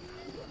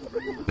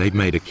 They've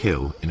made a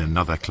kill in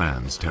another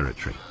clan's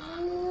territory.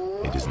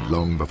 It isn't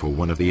long before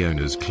one of the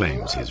owners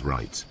claims his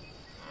rights.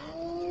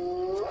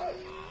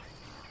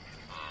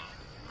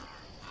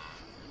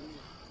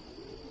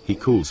 he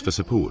calls for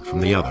support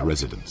from the other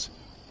residents.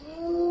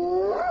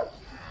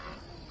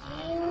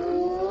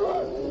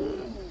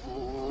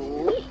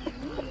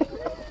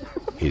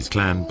 His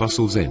clan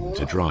bustles in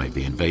to drive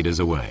the invaders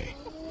away.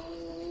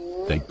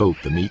 They bolt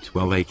the meat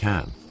while they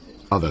can.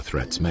 Other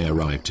threats may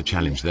arrive to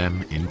challenge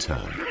them in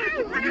turn.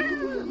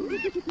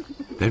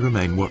 They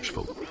remain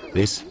watchful.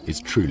 This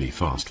is truly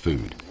fast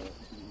food.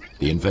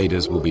 The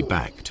invaders will be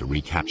back to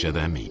recapture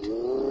their meat.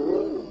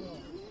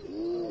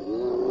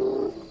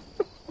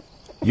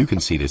 You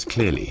can see this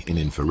clearly in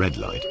infrared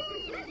light.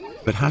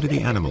 But how do the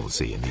animals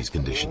see in these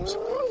conditions?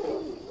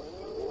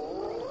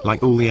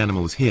 Like all the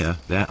animals here,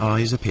 their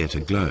eyes appear to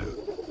glow.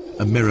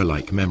 A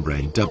mirror-like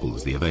membrane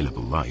doubles the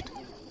available light.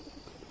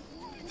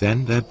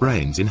 Then their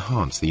brains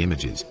enhance the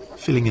images,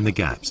 filling in the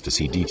gaps to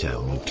see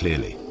detail more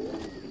clearly.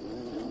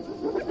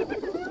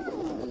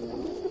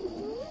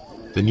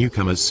 The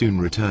newcomers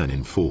soon return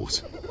in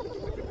force.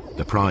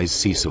 The prize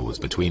seesaws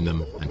between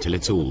them until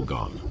it's all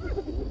gone.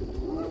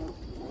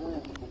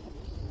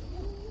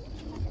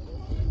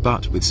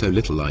 But with so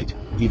little light,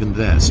 even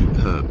their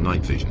superb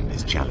night vision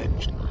is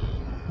challenged.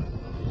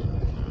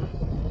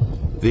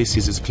 This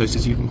is as close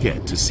as you can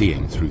get to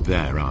seeing through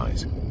their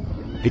eyes.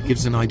 It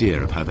gives an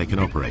idea of how they can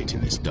operate in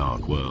this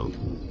dark world.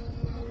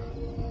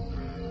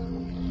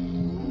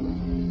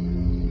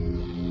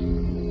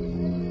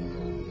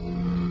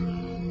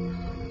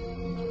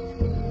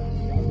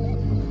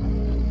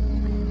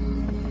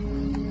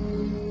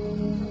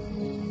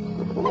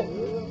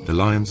 The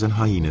lions and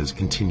hyenas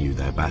continue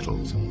their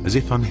battles, as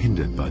if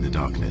unhindered by the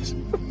darkness.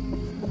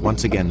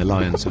 Once again, the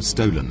lions have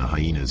stolen the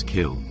hyenas'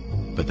 kill,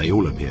 but they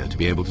all appear to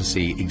be able to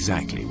see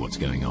exactly what's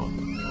going on.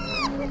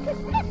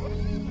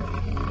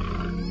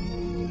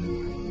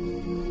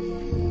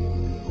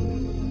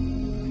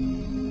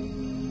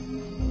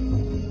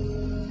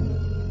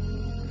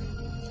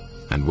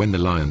 And when the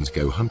lions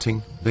go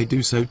hunting, they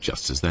do so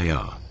just as they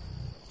are.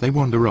 They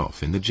wander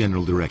off in the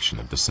general direction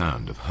of the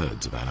sound of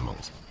herds of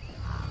animals.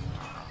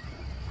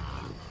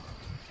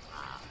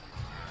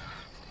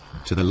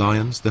 To the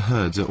lions, the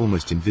herds are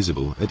almost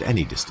invisible at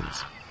any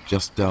distance,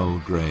 just dull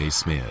grey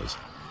smears.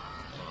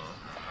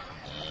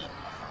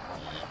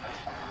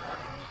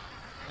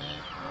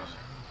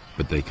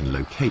 But they can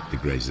locate the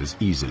grazers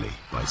easily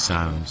by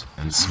sound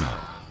and smell.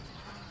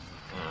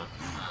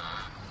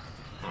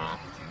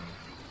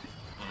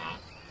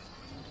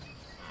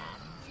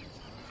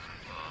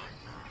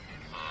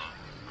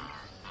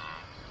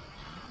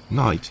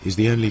 Night is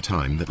the only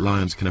time that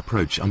lions can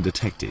approach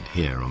undetected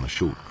here on the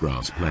short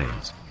grass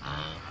plains.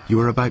 You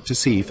are about to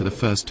see for the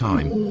first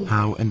time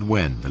how and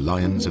when the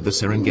lions of the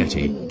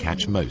Serengeti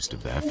catch most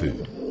of their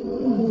food.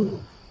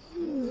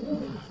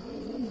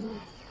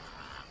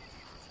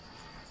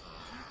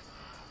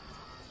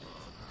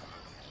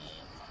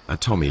 A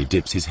Tommy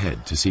dips his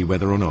head to see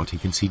whether or not he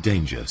can see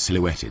danger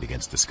silhouetted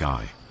against the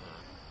sky.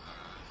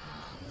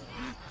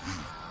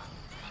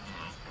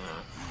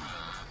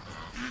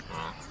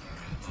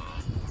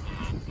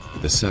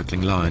 The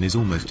circling lion is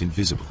almost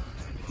invisible.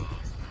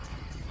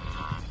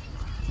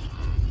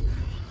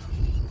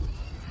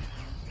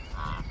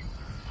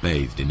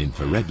 Bathed in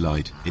infrared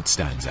light, it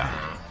stands out.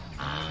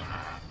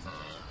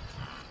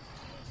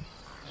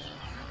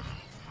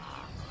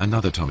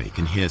 Another Tommy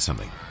can hear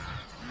something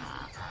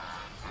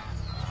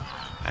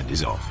and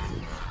is off.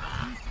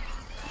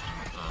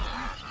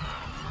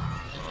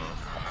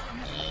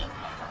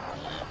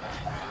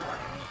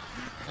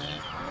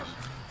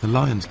 The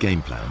lion's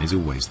game plan is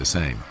always the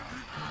same.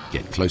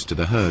 Get close to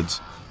the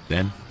herds,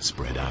 then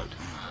spread out.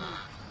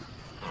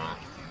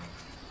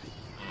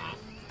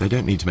 They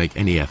don't need to make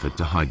any effort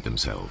to hide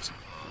themselves.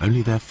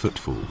 Only their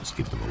footfalls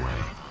give them away.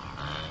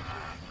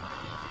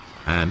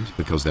 And,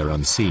 because they're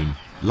unseen,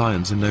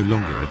 lions are no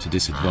longer at a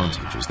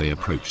disadvantage as they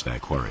approach their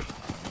quarry.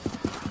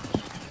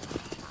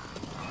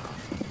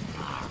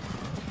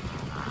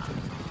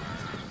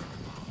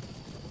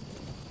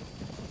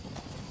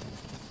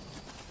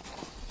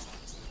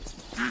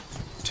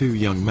 Two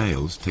young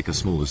males take a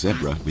small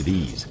zebra with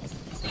ease.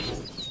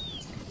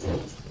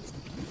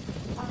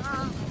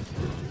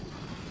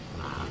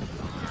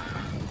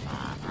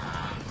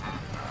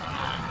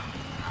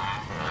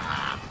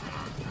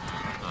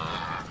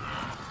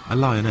 A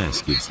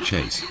lioness gives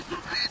chase.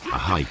 A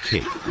high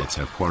kick lets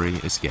her quarry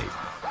escape.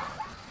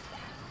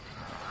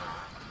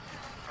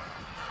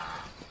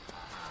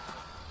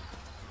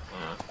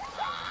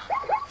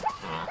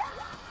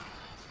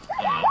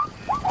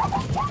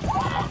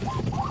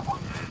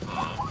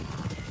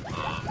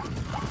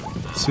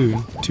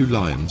 Soon, two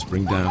lions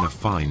bring down a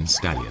fine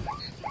stallion.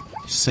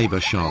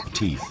 Saber-sharp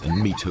teeth and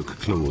meat-hook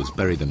claws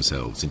bury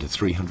themselves into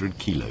 300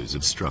 kilos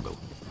of struggle.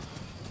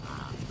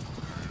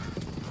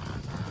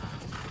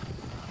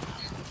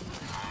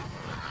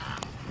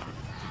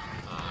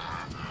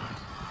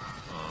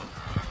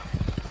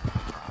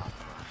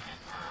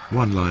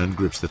 One lion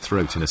grips the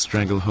throat in a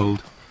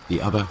stranglehold, the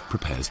other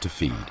prepares to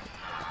feed.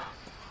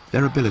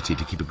 Their ability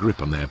to keep a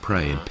grip on their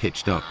prey in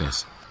pitch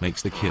darkness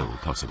makes the kill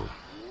possible.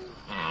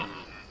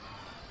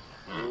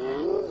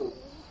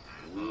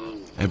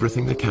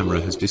 Everything the camera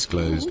has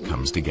disclosed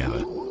comes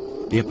together.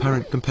 The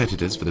apparent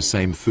competitors for the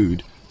same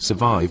food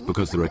survive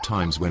because there are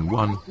times when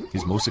one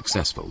is more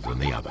successful than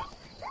the other.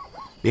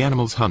 The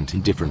animals hunt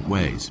in different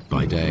ways,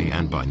 by day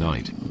and by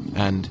night,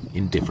 and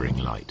in differing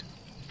light.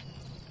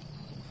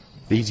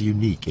 These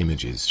unique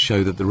images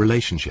show that the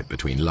relationship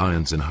between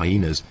lions and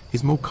hyenas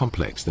is more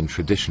complex than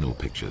traditional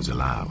pictures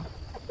allow.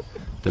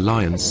 The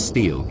lions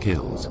steal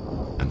kills,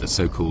 and the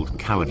so-called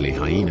cowardly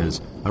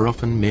hyenas are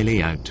often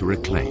merely out to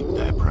reclaim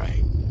their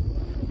prey.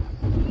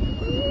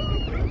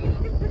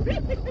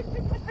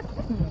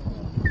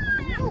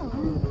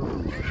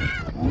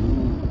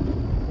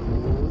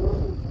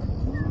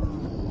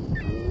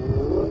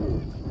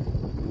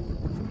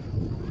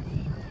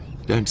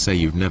 Don't say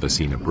you've never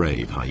seen a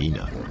brave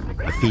hyena.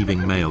 A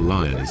thieving male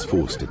lion is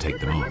forced to take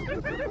them on.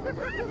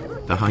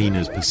 The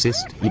hyenas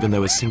persist even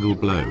though a single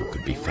blow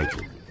could be fatal.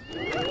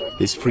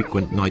 This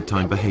frequent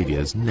nighttime behavior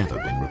has never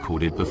been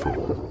recorded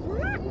before.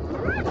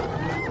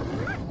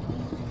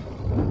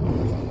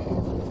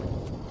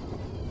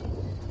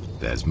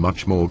 There's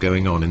much more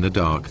going on in the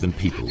dark than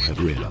people have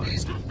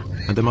realized,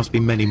 and there must be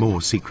many more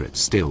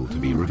secrets still to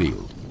be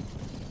revealed.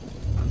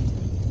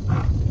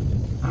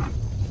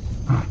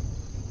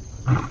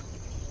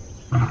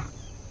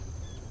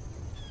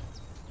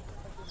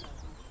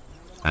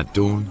 At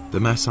dawn, the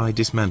Maasai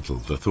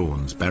dismantled the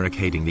thorns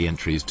barricading the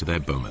entries to their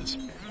bomas.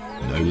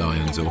 No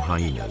lions or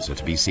hyenas are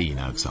to be seen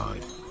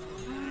outside.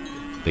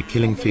 The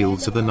killing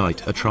fields of the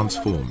night are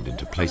transformed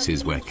into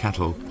places where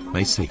cattle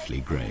may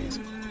safely graze.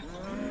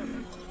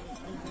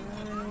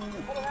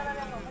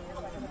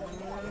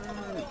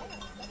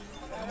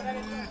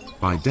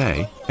 By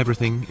day,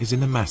 everything is in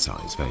the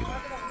Maasai's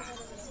favor.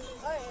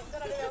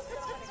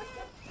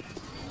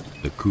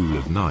 The cool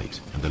of night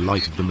and the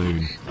light of the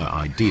moon are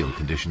ideal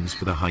conditions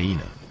for the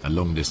hyena, a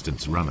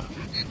long-distance runner.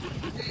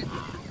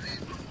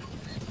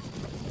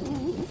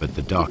 But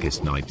the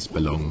darkest nights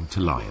belong to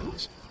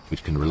lions,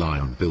 which can rely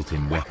on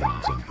built-in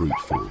weapons and brute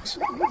force.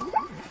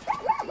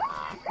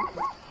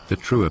 The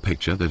truer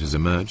picture that has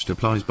emerged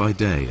applies by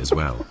day as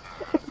well.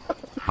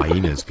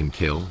 Hyenas can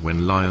kill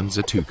when lions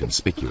are too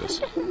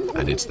conspicuous,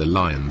 and it's the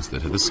lions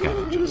that are the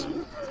scavengers.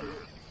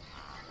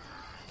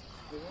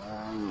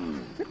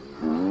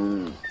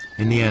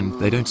 In the end,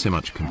 they don't so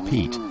much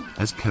compete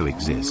as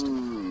coexist,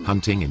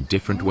 hunting in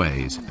different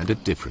ways and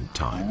at different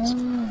times.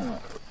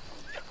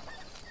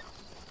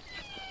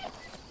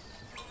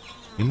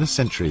 In the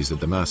centuries that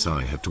the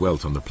Maasai have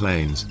dwelt on the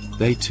plains,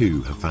 they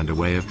too have found a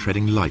way of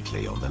treading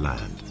lightly on the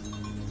land.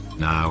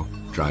 Now,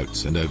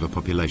 droughts and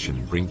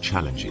overpopulation bring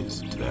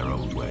challenges to their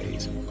old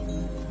ways.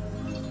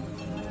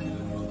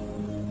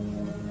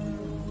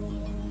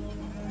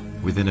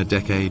 Within a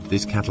decade,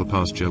 this cattle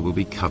pasture will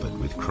be covered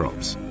with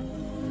crops.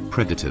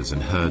 Predators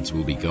and herds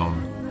will be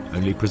gone,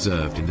 only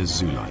preserved in the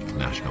zoo-like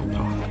national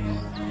park.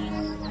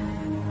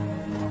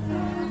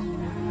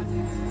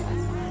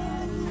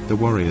 The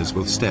warriors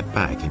will step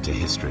back into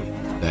history,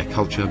 their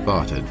culture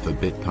bartered for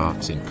bit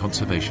parts in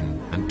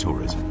conservation and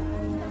tourism.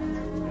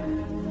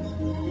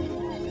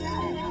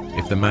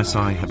 If the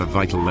Maasai have a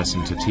vital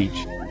lesson to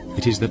teach,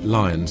 it is that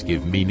lions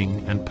give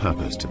meaning and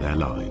purpose to their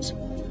lives,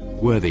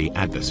 worthy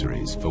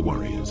adversaries for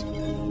warriors.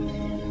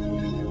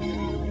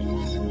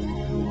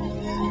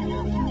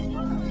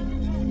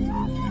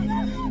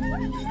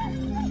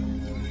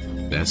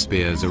 Their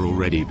spears are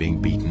already being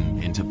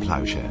beaten into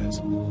plowshares.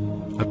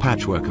 A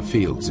patchwork of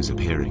fields is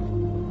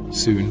appearing.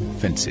 Soon,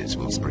 fences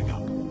will spring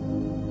up.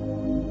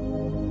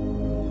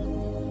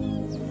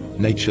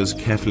 Nature's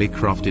carefully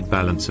crafted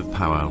balance of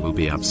power will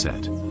be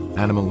upset,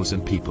 animals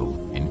and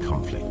people in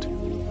conflict.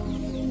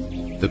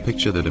 The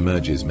picture that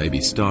emerges may be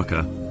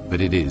starker,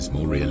 but it is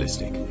more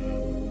realistic.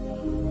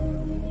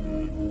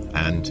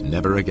 And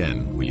never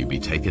again will you be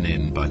taken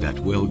in by that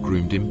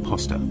well-groomed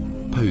imposter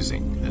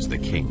posing as the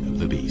king of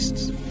the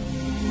beasts.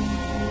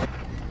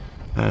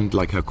 And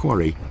like her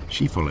quarry,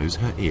 she follows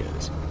her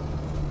ears.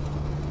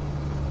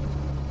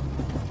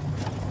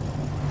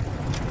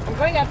 I'm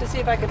going out to see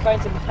if I can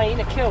find some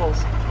hyena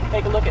kills.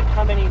 Take a look at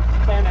how many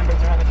clan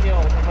members are on the kill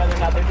and whether or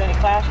not there's any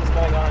clashes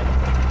going on.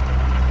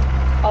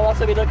 I'll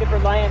also be looking for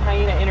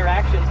lion-hyena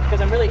interactions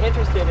because I'm really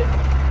interested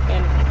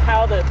in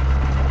how the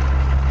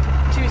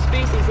two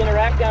species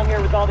interact down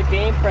here with all the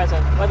game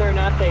present, whether or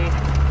not they're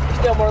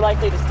still more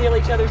likely to steal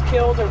each other's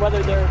kills or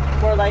whether they're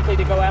more likely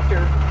to go after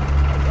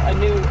a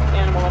new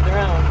animal of their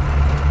own.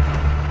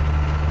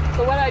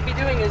 So what I'd be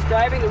doing is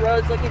driving the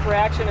roads looking for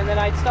action, and then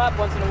I'd stop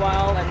once in a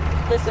while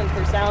and listen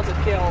for sounds of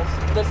kills,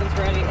 listen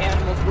for any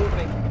animals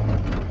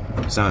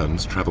whooping.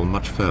 Sounds travel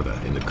much further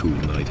in the cool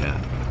night air.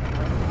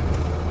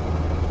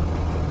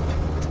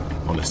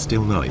 On a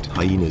still night,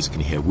 hyenas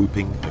can hear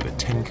whooping over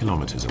 10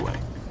 kilometers away.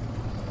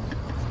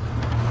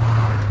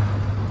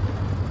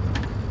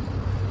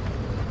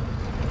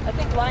 I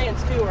think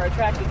lions too are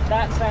attracted to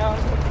that sound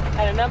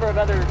and a number of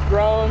other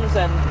groans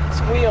and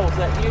squeals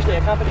that usually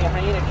accompany a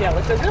hyena kill.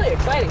 It's a really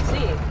exciting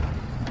scene.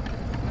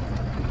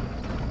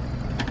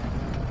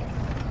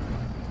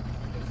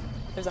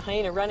 There's a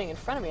hyena running in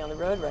front of me on the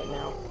road right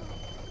now.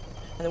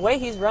 And the way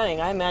he's running,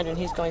 I imagine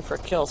he's going for a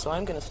kill, so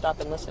I'm going to stop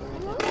and listen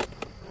right now.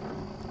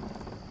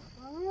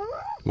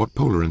 What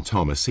Paula and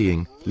Tom are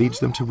seeing leads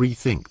them to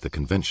rethink the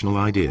conventional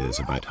ideas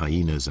about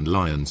hyenas and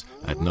lions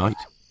at night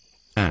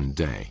and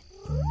day.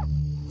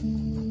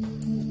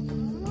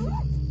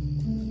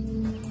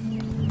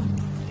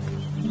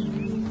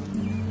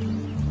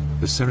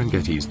 The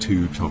Serengeti's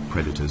two top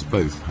predators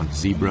both hunt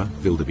zebra,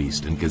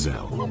 wildebeest and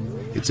gazelle.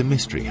 It's a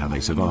mystery how they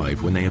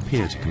survive when they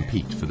appear to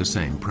compete for the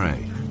same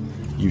prey.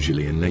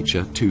 Usually in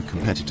nature, two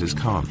competitors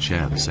can't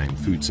share the same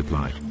food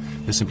supply.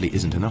 There simply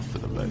isn't enough for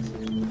them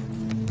both.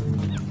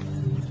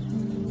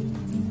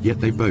 Yet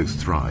they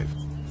both thrive,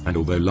 and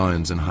although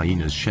lions and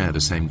hyenas share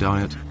the same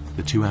diet,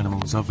 the two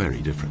animals are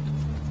very different.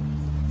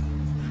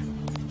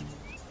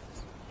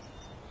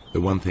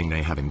 The one thing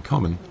they have in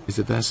common is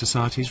that their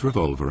societies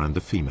revolve around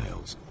the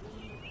females.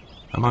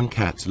 Among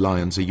cats,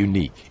 lions are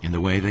unique in the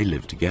way they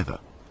live together.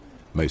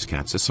 Most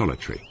cats are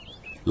solitary.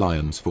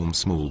 Lions form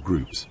small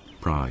groups,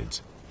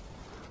 prides.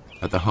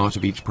 At the heart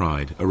of each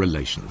pride are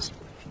relations,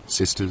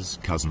 sisters,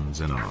 cousins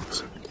and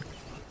aunts.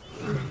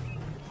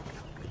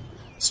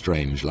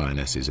 Strange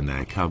lionesses and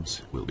their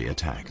cubs will be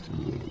attacked.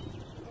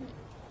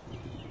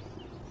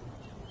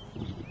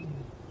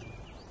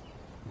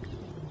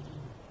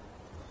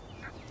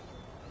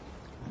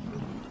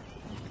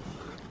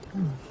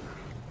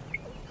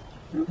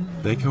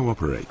 They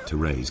cooperate to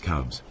raise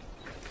cubs.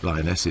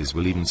 Lionesses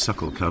will even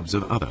suckle cubs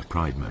of other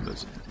pride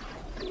members.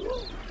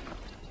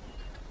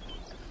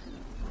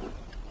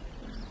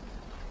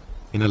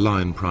 In a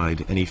lion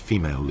pride, any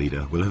female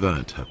leader will have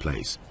earned her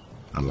place,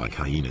 unlike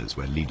hyenas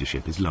where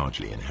leadership is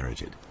largely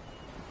inherited.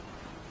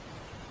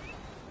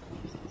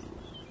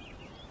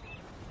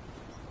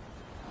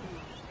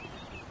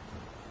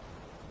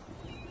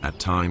 At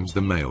times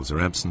the males are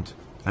absent,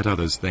 at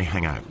others they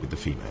hang out with the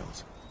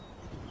females.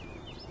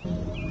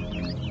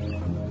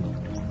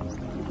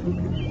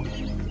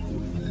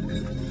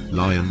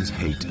 Lions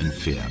hate and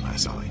fear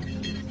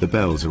Maasai. The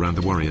bells around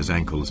the warriors'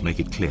 ankles make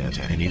it clear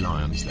to any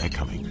lions they're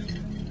coming.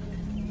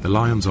 The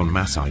lions on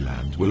Maasai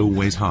land will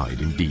always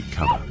hide in deep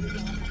cover.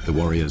 The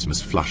warriors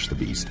must flush the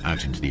beast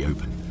out into the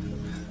open.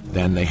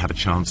 Then they have a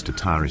chance to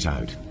tire it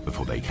out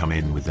before they come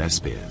in with their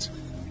spears.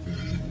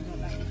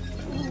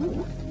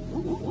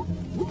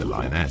 The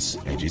lioness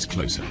edges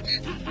closer.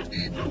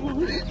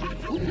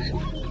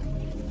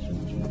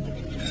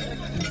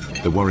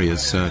 The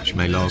warrior's search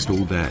may last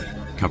all day,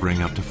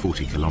 covering up to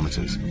 40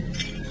 kilometers.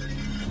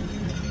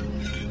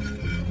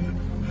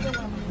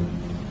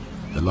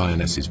 The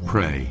lioness's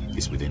prey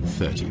is within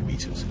 30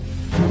 meters.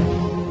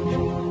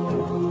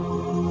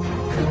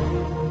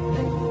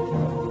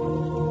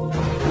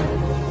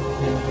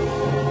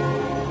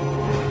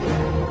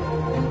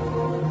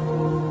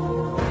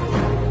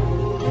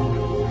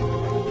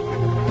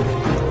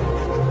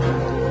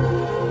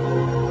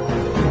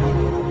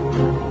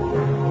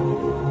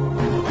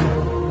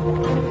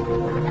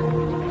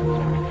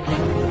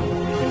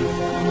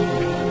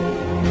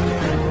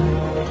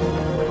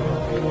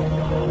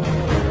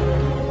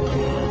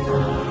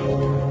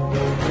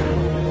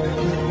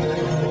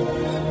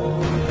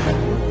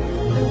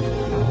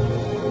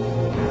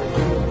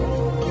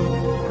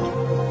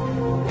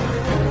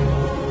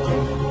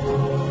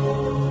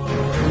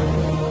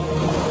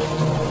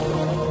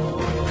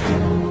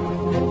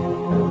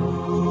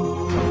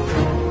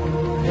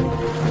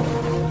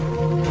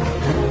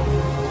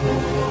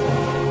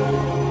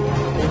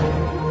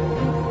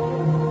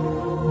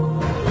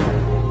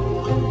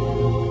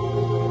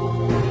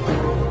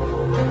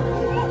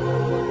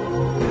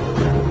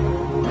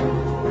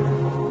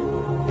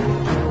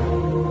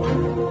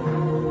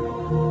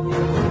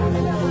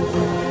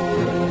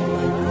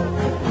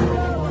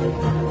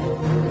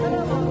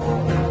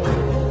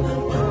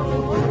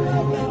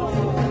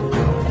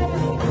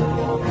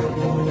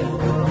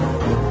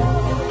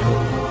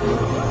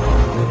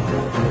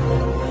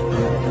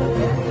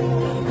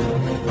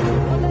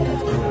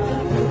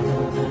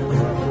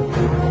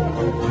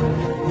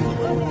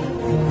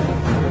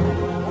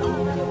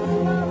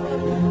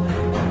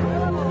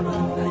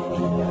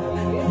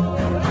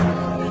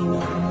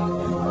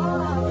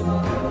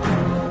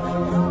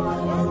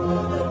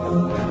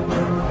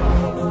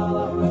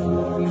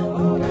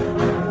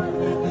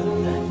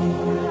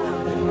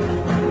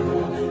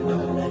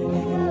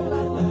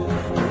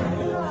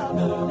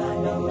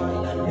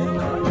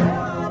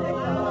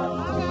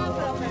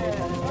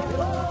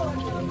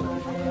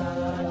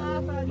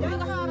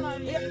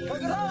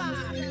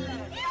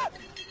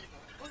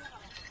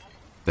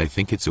 They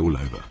think it's all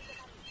over.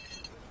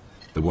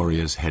 The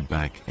warriors head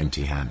back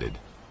empty-handed.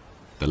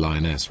 The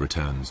lioness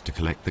returns to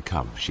collect the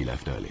cub she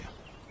left earlier.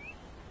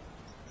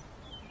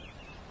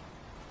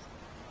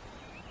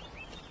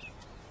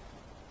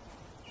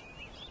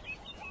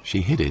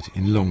 She hid it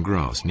in long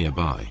grass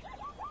nearby,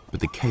 but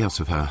the chaos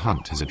of her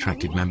hunt has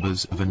attracted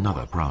members of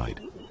another pride.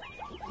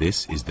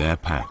 This is their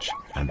patch,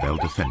 and they'll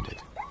defend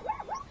it.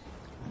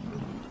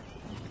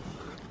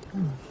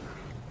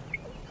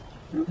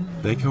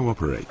 They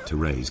cooperate to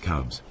raise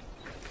cubs.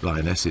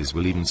 Lionesses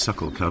will even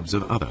suckle cubs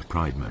of other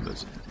pride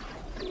members.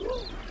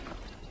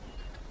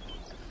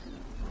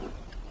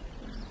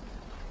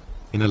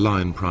 In a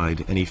lion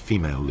pride, any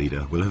female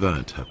leader will have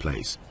earned her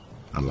place,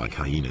 unlike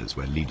hyenas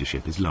where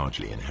leadership is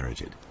largely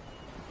inherited.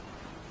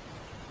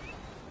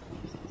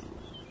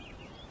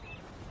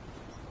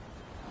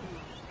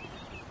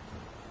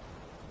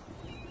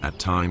 At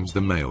times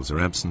the males are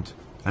absent,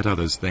 at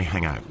others they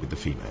hang out with the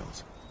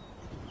females.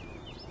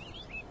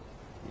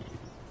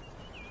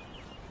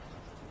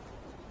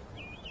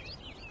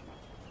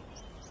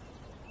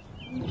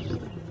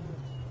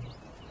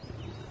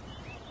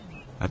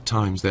 At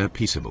times they are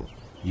peaceable,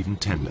 even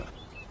tender,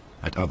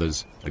 at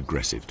others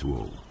aggressive to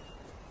all.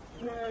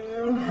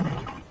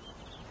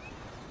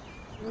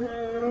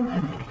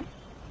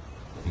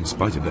 In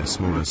spite of their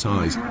smaller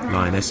size,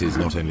 lionesses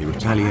not only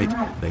retaliate,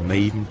 they may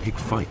even pick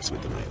fights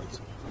with the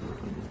males.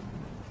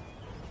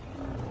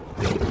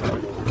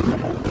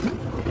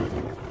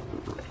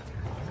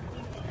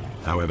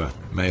 However,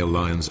 male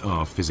lions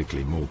are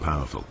physically more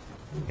powerful.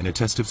 In a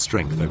test of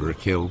strength over a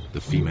kill,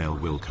 the female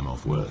will come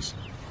off worse.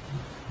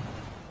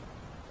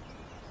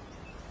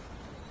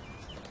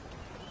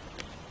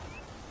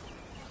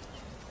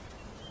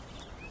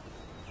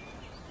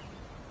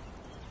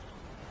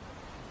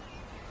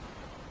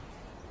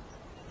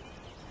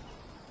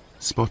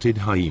 Spotted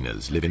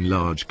hyenas live in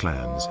large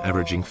clans,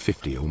 averaging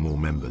 50 or more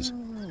members.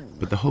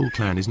 But the whole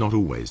clan is not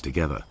always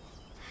together.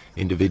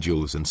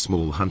 Individuals and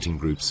small hunting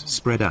groups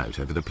spread out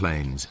over the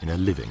plains in a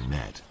living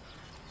net.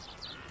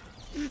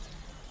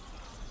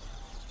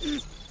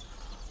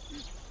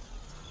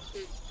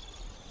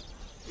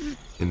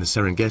 In the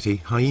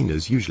Serengeti,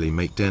 hyenas usually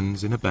make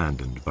dens in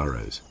abandoned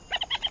burrows.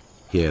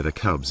 Here the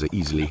cubs are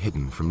easily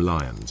hidden from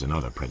lions and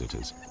other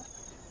predators.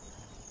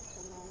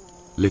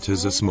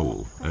 Litters are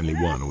small, only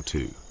 1 or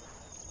 2.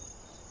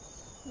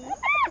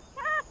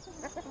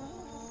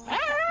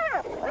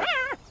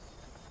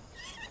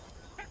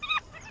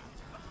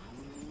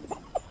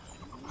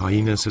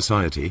 Hyena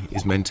society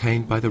is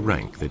maintained by the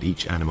rank that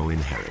each animal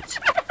inherits.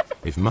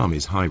 If mum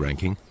is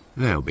high-ranking,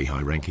 they'll be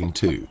high-ranking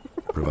too,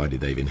 provided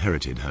they've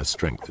inherited her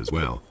strength as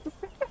well.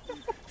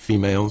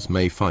 Females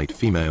may fight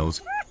females,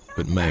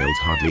 but males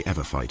hardly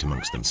ever fight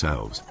amongst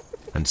themselves,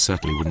 and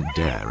certainly wouldn't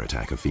dare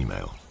attack a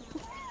female.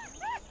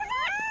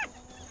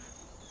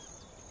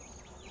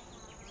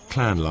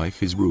 Clan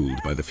life is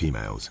ruled by the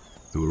females,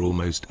 who are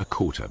almost a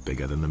quarter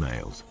bigger than the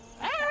males.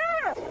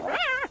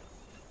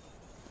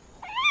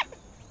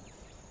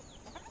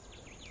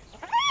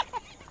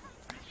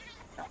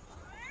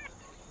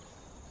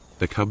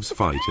 The cubs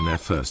fight in their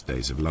first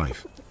days of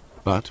life,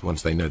 but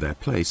once they know their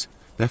place,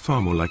 they're far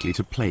more likely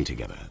to play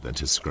together than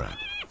to scrap.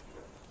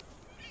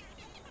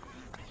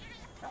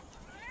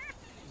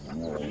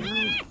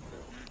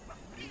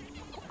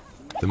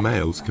 The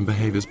males can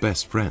behave as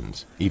best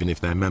friends, even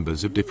if they're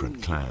members of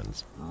different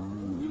clans.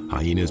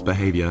 Hyenas'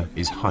 behavior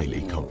is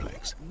highly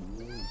complex.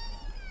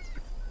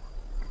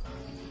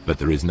 But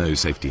there is no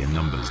safety in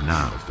numbers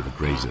now for the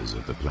grazers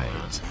of the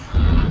plains.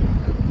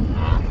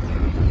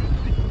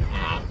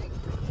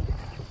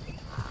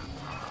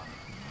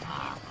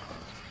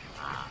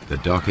 The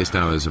darkest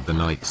hours of the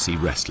night see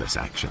restless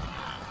action.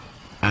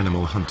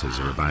 Animal hunters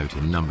are about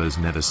in numbers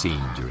never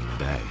seen during the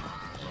day.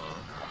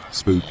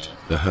 Spooked,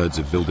 the herds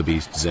of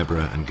wildebeest,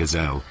 zebra and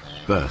gazelle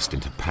burst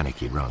into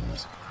panicky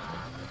runs.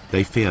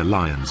 They fear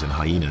lions and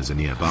hyenas are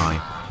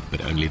nearby,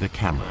 but only the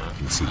camera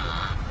can see them.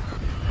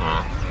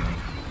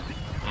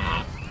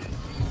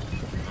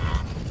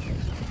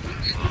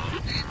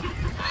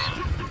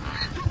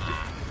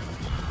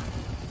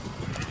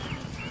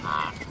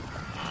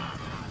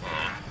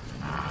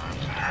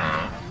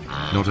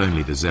 Not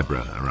only the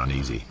zebra are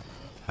uneasy,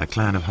 a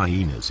clan of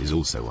hyenas is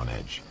also on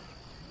edge.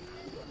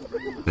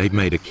 They've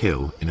made a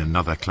kill in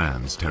another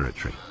clan's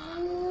territory.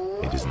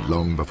 It isn't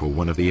long before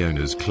one of the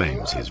owners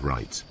claims his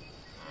rights.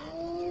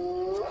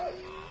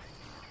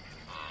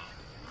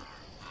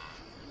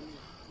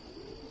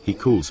 He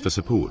calls for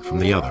support from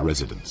the other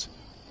residents.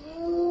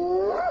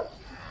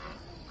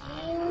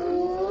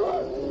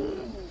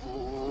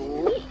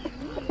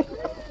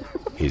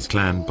 His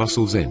clan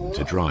bustles in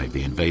to drive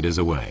the invaders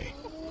away.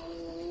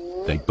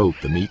 They bolt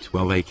the meat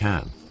while they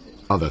can.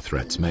 Other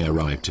threats may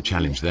arrive to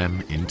challenge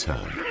them in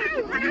turn.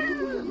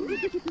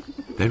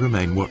 They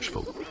remain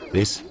watchful.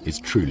 This is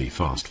truly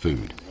fast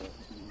food.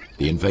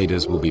 The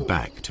invaders will be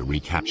back to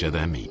recapture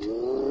their meat.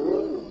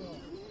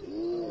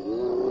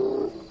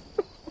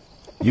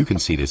 You can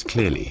see this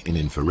clearly in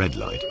infrared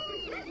light.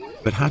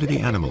 But how do the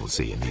animals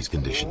see in these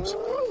conditions?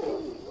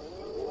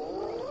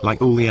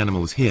 Like all the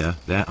animals here,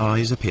 their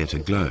eyes appear to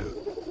glow.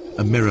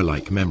 A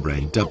mirror-like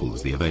membrane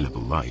doubles the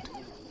available light.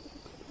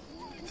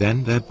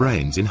 Then their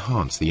brains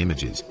enhance the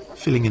images,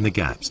 filling in the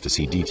gaps to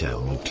see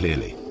detail more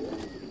clearly.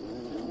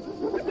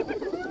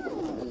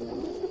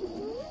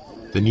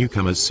 The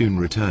newcomers soon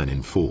return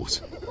in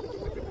force.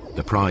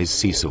 The prize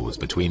seesaws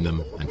between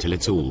them until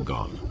it's all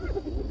gone.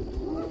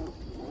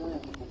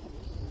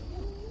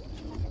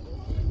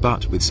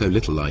 But with so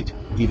little light,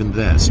 even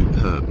their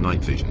superb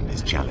night vision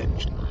is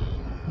challenged.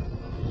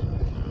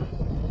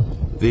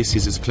 This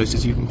is as close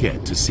as you can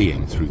get to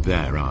seeing through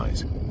their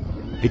eyes.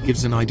 It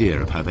gives an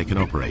idea of how they can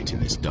operate in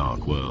this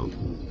dark world.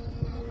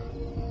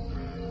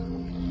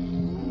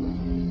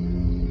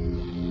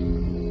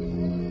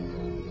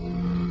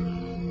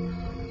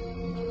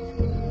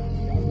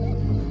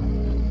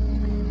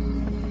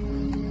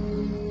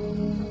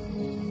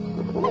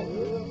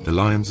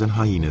 lions and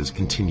hyenas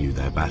continue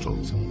their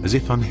battles, as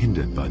if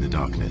unhindered by the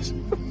darkness.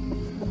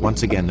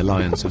 Once again, the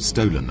lions have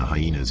stolen the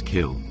hyena's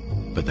kill,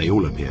 but they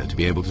all appear to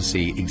be able to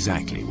see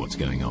exactly what's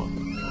going on.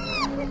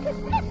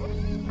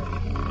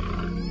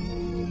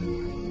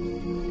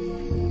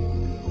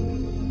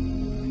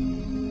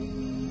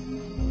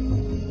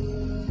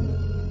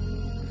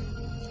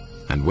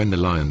 And when the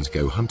lions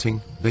go hunting,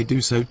 they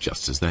do so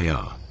just as they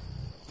are.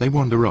 They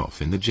wander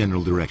off in the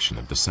general direction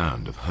of the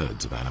sound of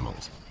herds of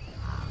animals.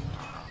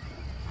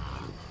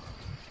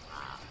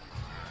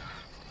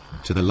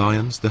 To the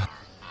lions, the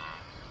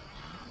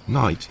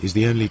night is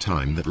the only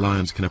time that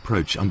lions can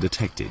approach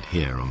undetected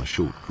here on the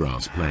short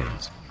grass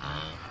plains.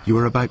 You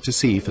are about to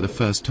see for the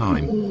first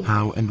time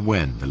how and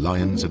when the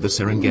lions of the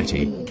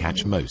Serengeti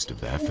catch most of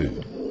their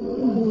food.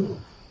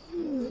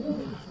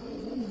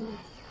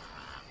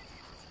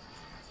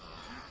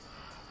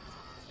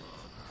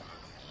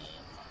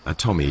 A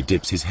Tommy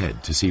dips his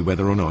head to see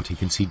whether or not he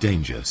can see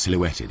danger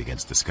silhouetted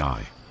against the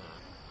sky.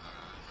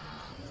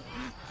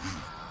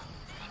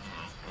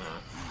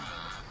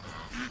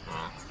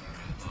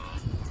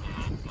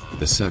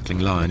 The circling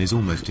lion is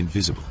almost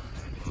invisible.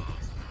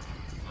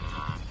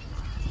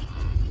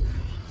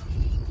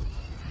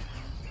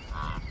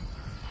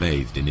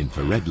 Bathed in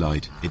infrared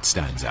light, it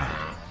stands out.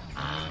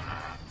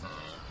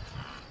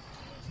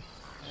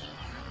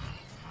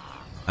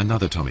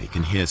 Another Tommy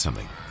can hear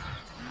something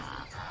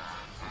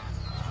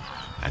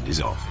and is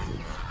off.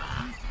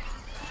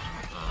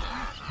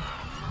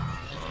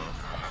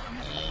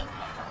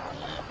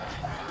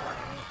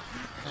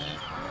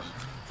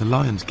 The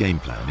lion's game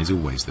plan is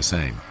always the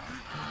same.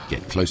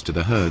 Get close to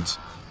the herds,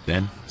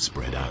 then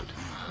spread out.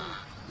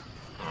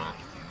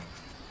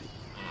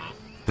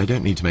 They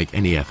don't need to make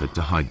any effort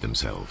to hide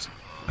themselves.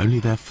 Only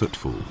their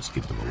footfalls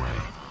give them away.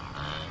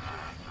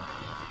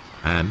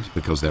 And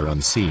because they're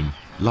unseen,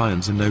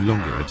 lions are no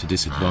longer at a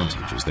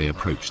disadvantage as they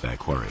approach their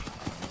quarry.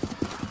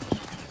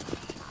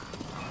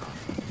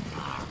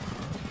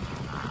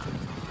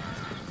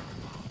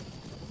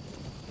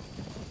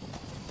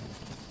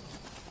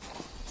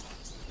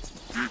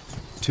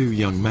 Two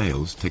young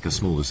males take a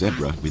small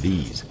zebra with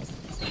ease.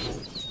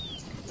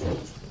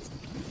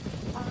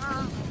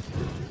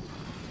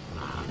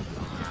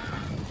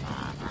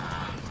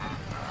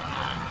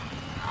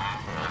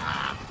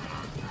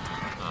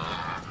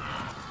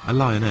 A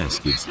lioness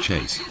gives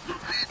chase.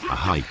 A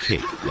high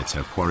kick lets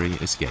her quarry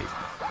escape.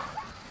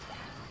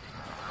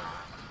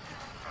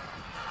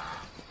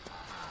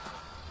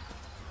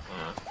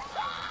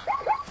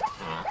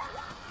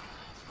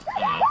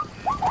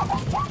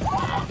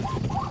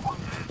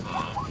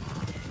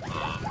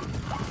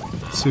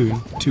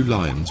 Soon, two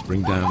lions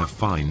bring down a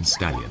fine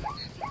stallion.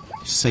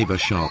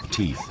 Saber-sharp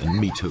teeth and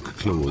meat-hook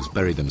claws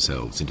bury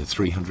themselves into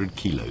 300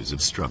 kilos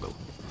of struggle.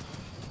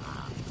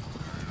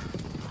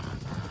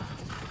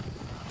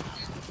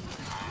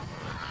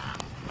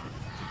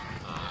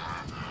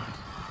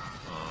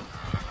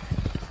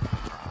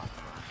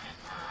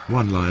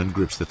 One lion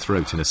grips the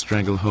throat in a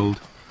stranglehold,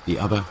 the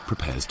other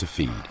prepares to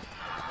feed.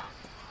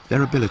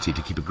 Their ability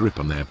to keep a grip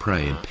on their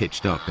prey in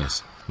pitch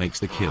darkness makes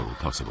the kill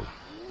possible.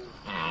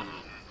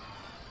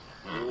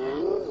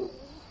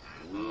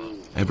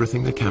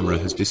 Everything the camera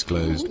has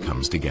disclosed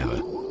comes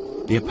together.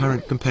 The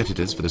apparent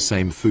competitors for the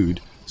same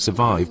food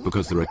survive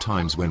because there are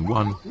times when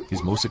one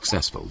is more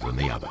successful than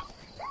the other.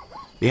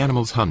 The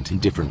animals hunt in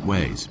different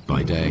ways,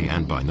 by day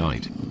and by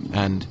night,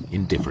 and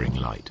in differing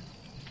light.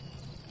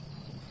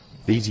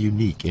 These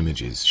unique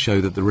images show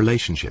that the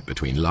relationship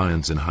between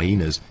lions and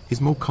hyenas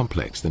is more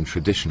complex than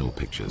traditional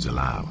pictures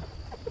allow.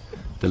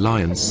 The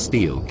lions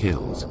steal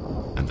kills,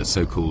 and the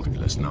so-called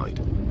endless night.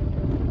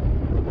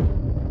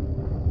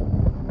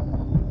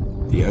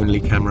 The only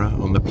camera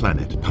on the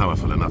planet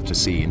powerful enough to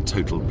see in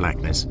total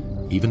blackness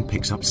even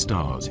picks up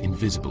stars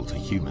invisible to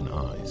human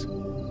eyes.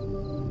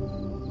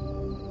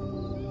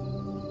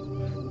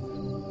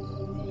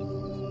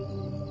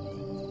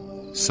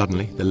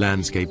 Suddenly, the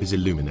landscape is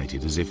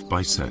illuminated as if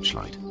by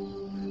searchlight.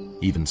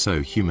 Even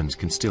so, humans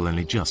can still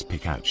only just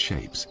pick out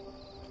shapes.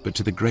 But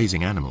to the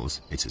grazing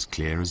animals, it's as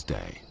clear as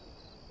day.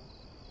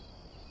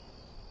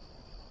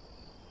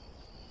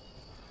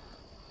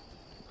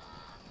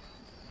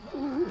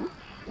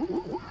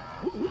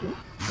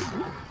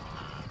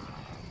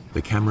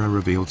 The camera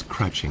reveals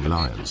crouching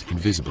lions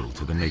invisible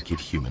to the naked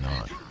human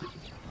eye.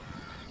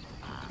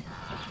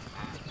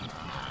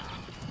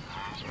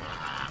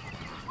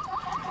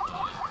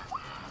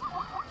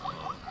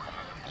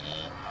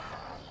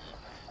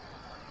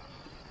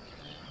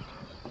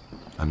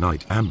 A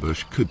night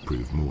ambush could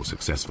prove more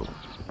successful.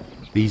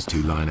 These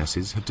two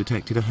lionesses have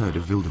detected a herd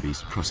of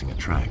wildebeest crossing a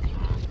track.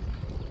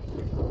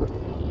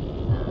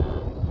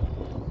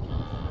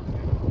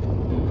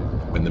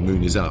 When the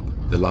moon is up,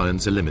 the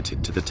lions are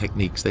limited to the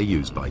techniques they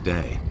use by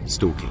day,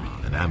 stalking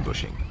and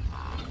ambushing.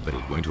 But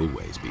it won't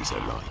always be so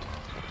light.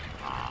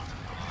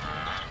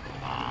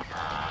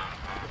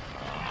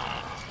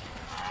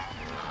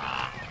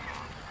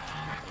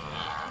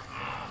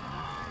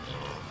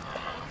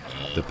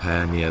 The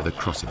pair near the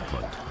crossing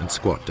point and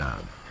squat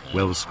down,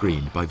 well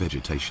screened by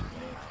vegetation.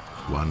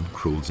 one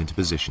crawls into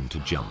position to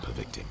jump a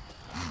victim.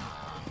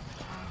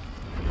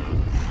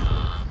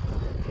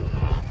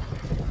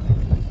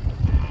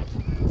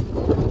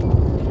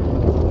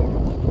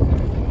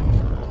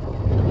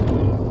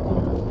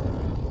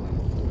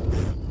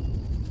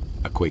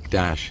 A quick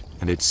dash,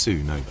 and it's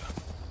soon over.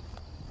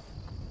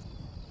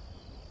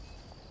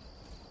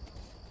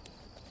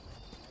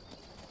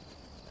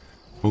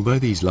 Although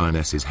these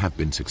lionesses have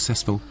been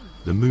successful,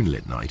 the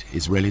moonlit night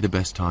is really the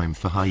best time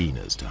for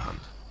hyenas to hunt.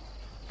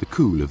 The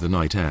cool of the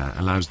night air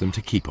allows them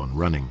to keep on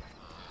running,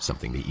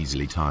 something the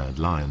easily tired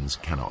lions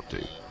cannot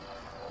do.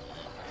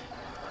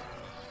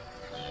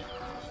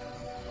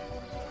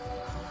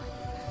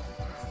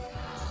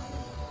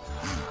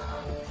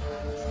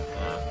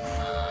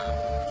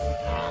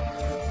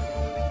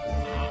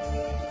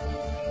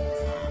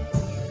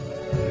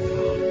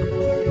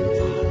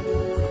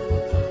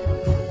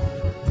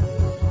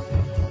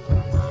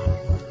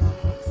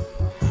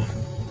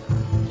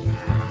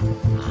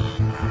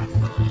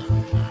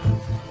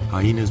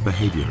 Hyenas'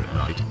 behavior at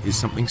night is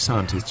something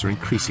scientists are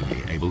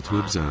increasingly able to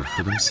observe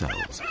for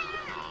themselves.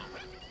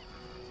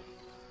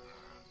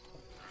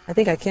 I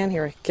think I can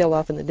hear a kill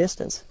off in the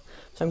distance,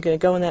 so I'm going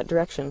to go in that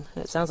direction.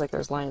 And it sounds like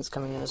there's lions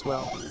coming in as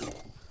well.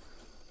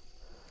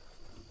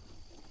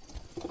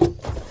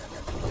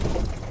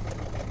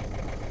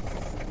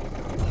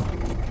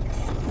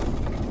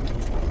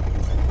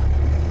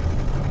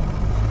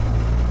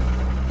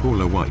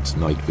 Paula White's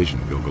night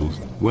vision goggles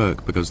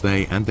work because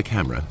they and the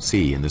camera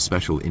see in the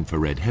special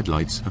infrared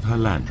headlights of her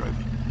Land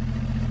Rover.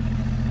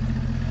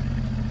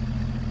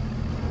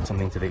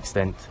 Something to the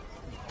extent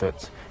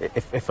that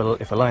if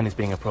a lion is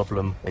being a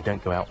problem, they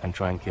don't go out and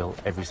try and kill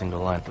every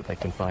single lion that they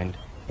can find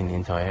in the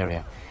entire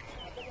area.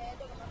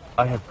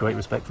 I have great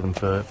respect for them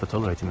for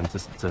tolerating them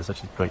to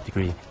such a great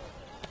degree.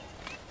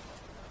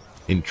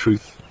 In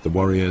truth, the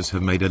warriors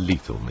have made a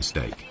lethal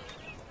mistake.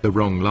 The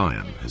wrong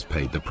lion has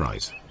paid the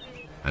price,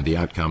 and the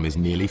outcome is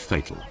nearly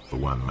fatal for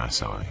one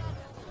Maasai.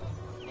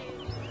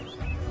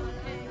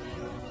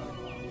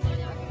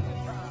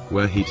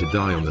 Were he to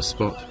die on the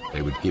spot,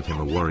 they would give him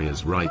a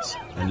warrior's rights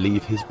and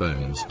leave his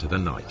bones to the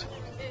night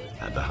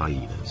and the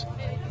hyenas.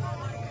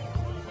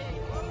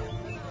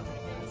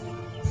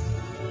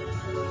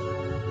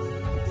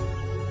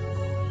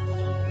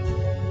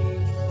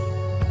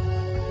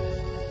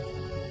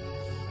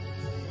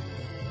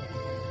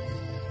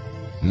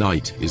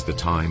 Night is the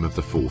time of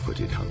the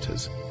four-footed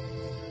hunters.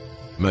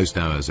 Most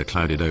hours are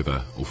clouded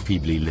over or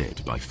feebly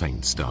lit by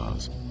faint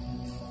stars.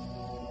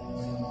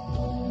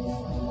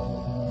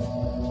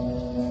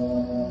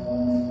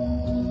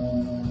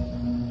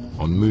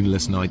 On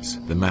moonless nights,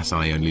 the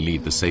Maasai only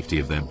leave the safety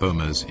of their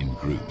bomas in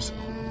groups.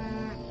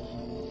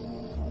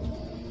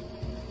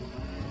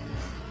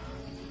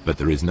 But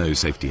there is no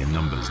safety in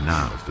numbers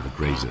now for the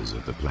grazers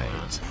of the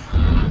plains.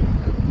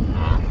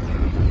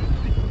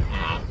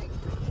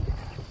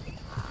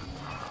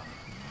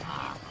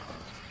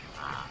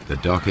 The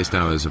darkest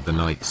hours of the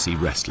night see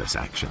restless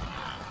action.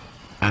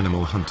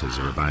 Animal hunters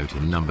are about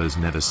in numbers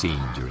never seen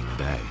during the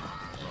day.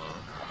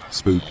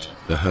 Spooked,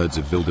 the herds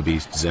of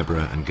wildebeest,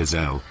 zebra and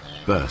gazelle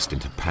burst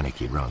into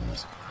panicky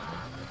runs.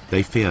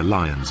 They fear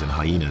lions and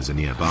hyenas are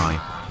nearby,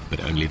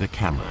 but only the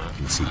camera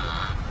can see them.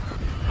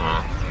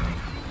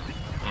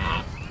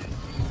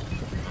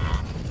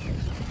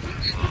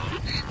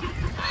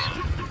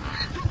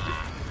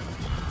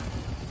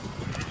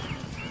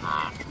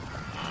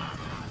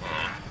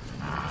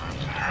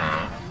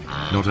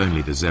 Not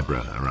only the zebra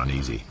are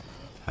uneasy,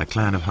 a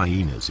clan of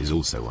hyenas is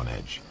also on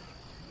edge.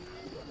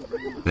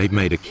 They've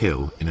made a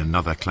kill in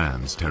another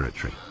clan's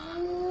territory.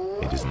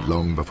 It isn't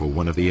long before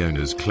one of the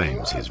owners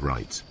claims his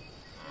rights.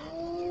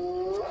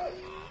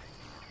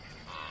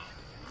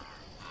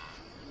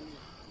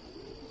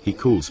 He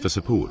calls for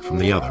support from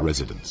the other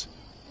residents.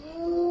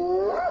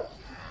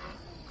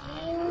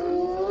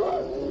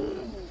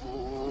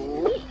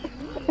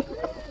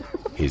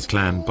 His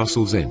clan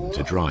bustles in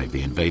to drive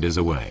the invaders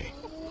away.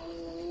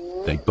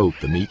 They bolt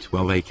the meat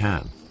while they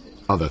can.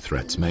 Other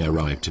threats may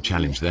arrive to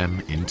challenge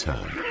them in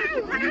turn.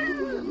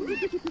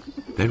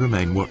 They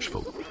remain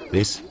watchful.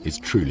 This is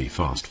truly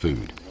fast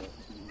food.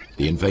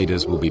 The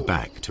invaders will be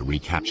back to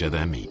recapture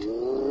their meat.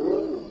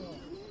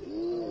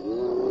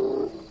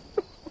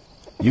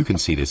 You can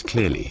see this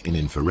clearly in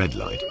infrared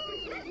light.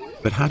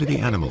 But how do the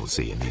animals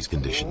see in these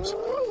conditions?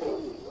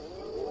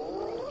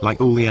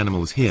 Like all the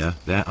animals here,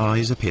 their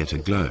eyes appear to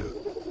glow.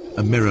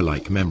 A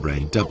mirror-like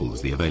membrane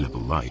doubles the available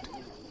light.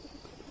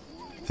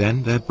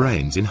 Then their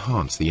brains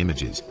enhance the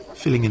images,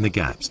 filling in the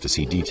gaps to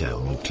see detail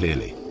more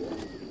clearly.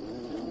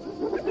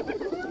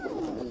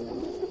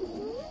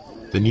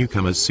 The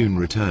newcomers soon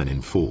return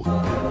in force.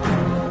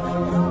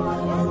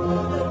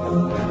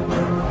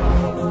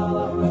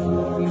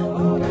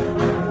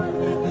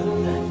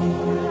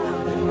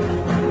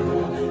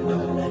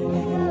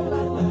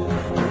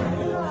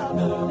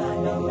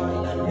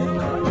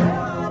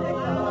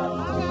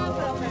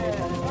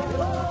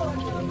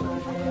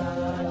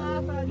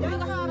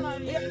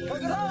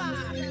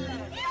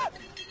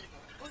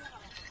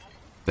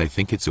 They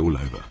think it's all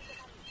over.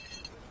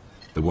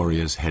 The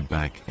warriors head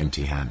back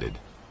empty-handed.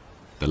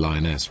 The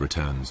lioness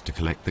returns to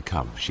collect the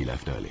cub she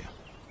left earlier.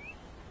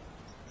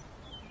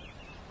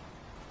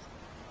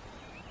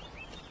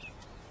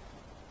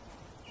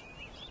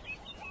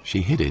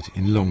 She hid it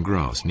in long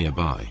grass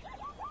nearby,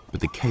 but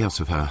the chaos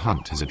of her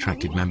hunt has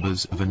attracted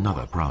members of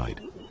another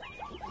pride.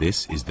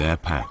 This is their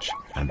patch,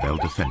 and they'll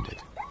defend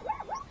it.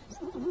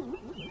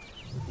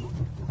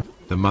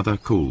 The mother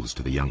calls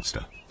to the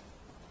youngster.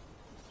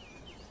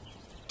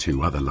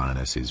 Two other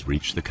lionesses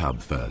reach the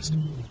cub first.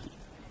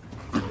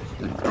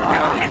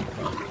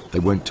 They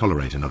won't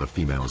tolerate another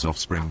female's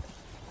offspring.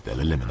 They'll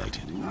eliminate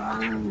it.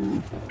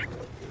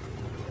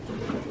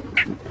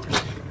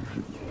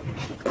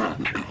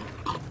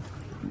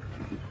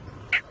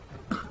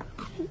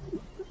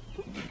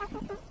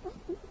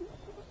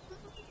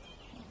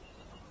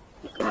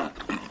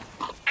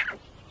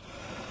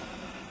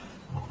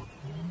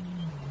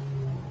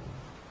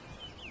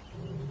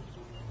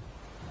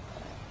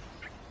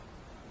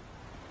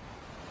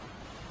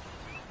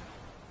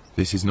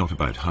 This is not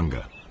about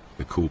hunger.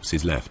 The corpse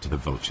is left to the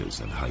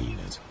vultures and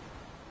hyenas.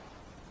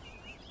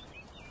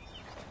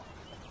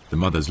 The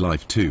mother's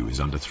life too is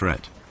under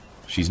threat.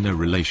 She's no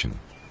relation.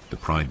 The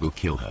pride will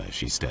kill her if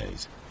she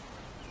stays.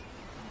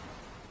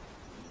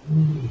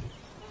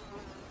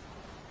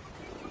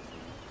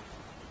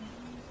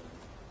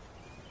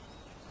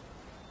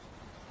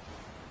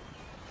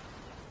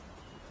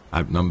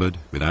 Outnumbered,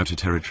 without a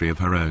territory of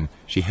her own,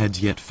 she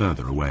heads yet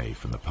further away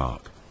from the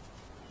park.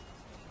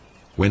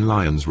 When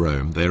lions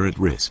roam, they're at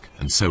risk,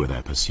 and so are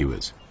their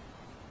pursuers.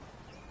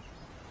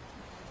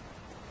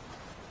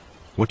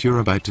 What you're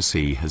about to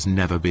see has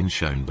never been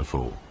shown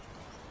before.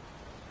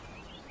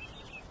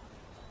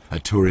 A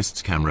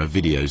tourist's camera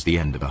videos the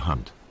end of a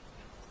hunt.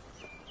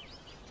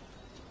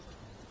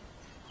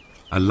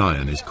 A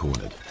lion is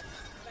cornered.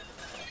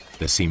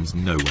 There seems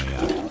no way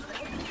out.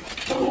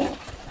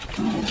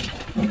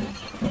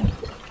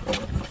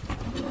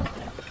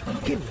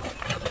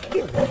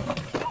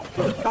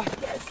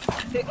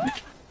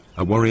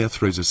 A warrior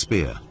throws a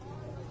spear.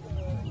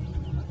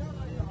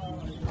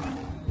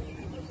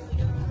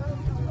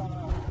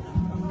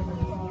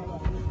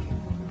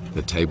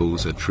 The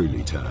tables are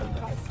truly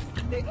turned.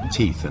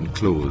 Teeth and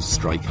claws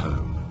strike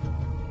home.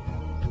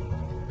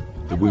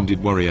 The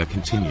wounded warrior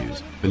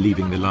continues,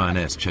 believing the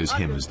lioness chose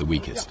him as the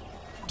weakest.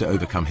 To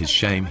overcome his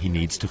shame, he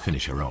needs to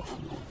finish her off.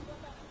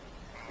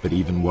 But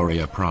even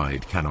warrior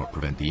pride cannot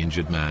prevent the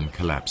injured man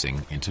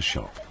collapsing into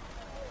shock.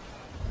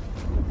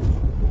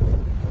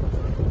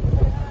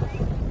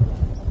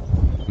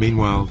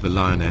 Meanwhile, the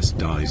lioness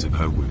dies of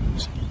her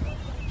wounds.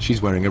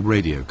 She's wearing a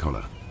radio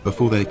collar.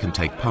 Before they can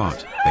take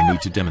part, they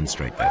need to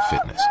demonstrate their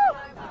fitness.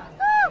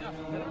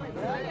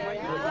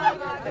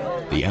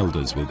 The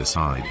elders will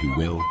decide who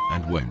will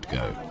and won't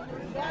go.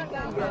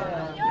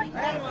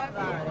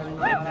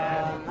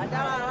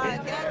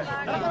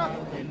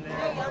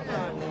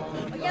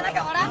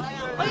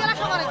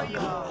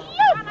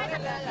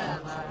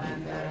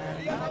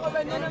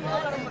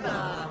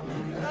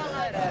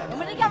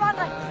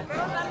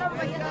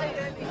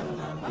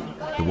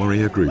 The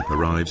warrior group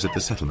arrives at the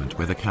settlement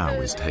where the cow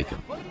is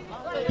taken.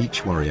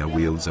 Each warrior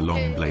wields a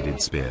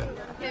long-bladed spear.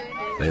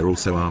 They are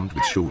also armed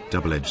with short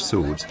double-edged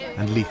swords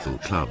and lethal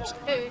clubs.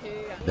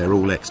 They're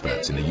all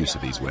experts in the use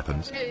of these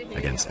weapons,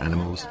 against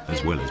animals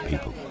as well as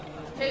people.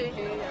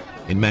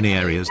 In many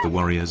areas, the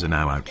warriors are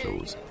now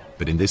outlaws,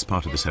 but in this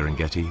part of the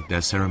Serengeti,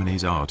 their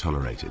ceremonies are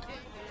tolerated.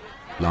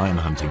 Lion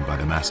hunting by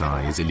the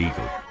Maasai is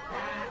illegal,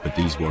 but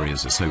these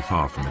warriors are so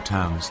far from the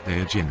towns, they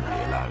are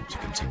generally allowed to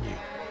continue.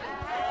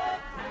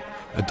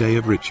 A day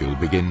of ritual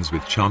begins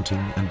with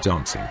chanting and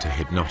dancing to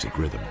hypnotic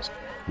rhythms.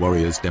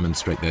 Warriors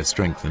demonstrate their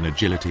strength and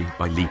agility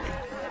by leaping.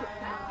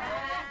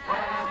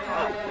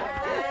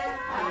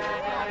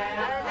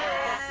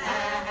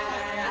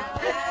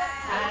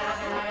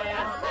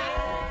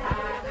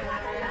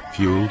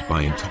 Fueled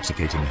by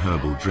intoxicating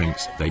herbal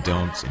drinks, they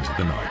dance into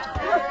the night.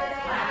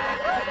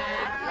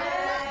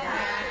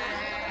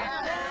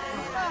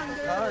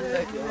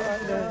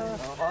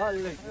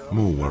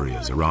 More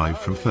warriors arrive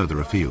from further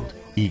afield,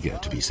 eager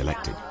to be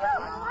selected.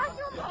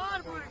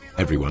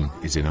 Everyone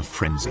is in a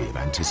frenzy of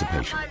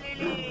anticipation.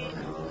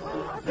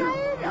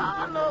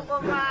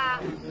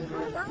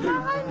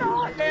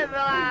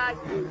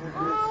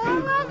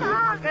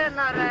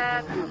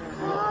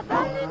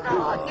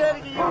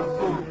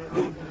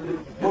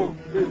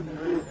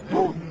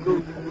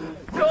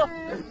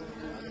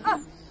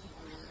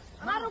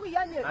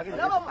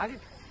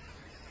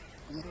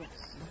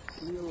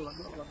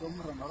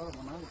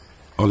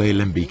 Ole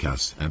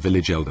Lembikas, a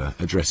village elder,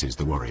 addresses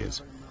the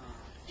warriors.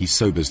 He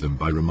sobers them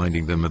by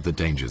reminding them of the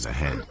dangers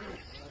ahead.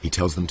 He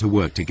tells them to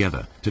work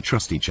together, to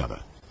trust each other,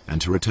 and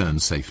to return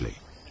safely.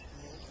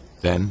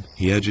 Then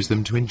he urges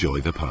them to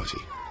enjoy the party.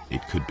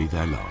 It could be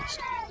their last.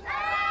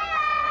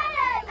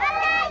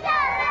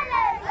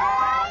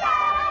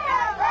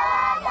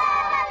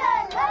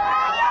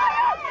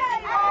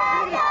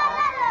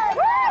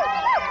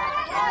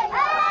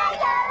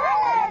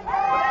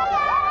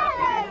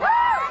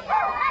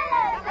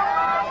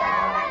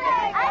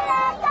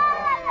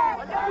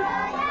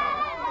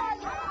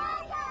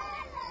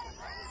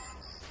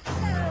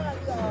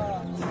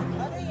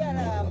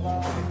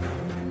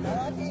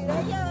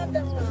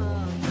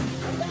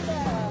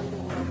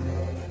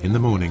 In the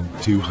morning,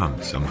 two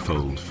hunts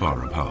unfold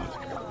far apart.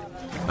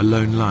 A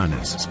lone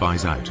lioness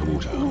spies out a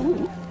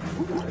waterhole.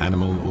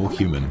 Animal or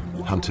human,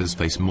 hunters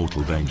face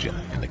mortal danger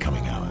in the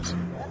coming hours.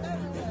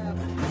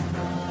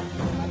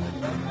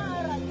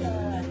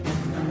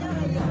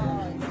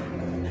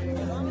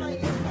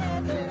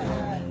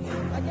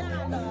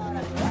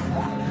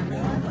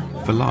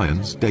 For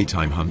lions,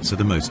 daytime hunts are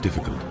the most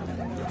difficult.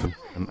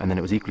 And then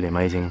it was equally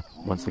amazing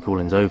once the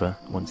call-in's over,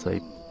 once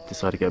they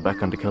decide to go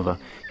back under cover,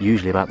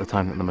 usually about the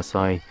time that the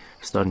Maasai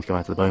are starting to come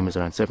out of the bomas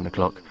around 7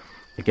 o'clock.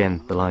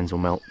 Again, the lions will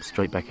melt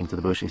straight back into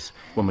the bushes.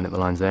 1 minute the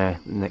line's there,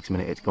 the next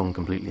minute it's gone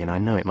completely, and I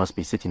know it must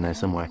be sitting there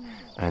somewhere,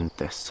 and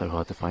they're so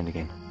hard to find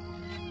again.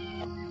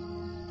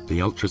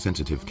 The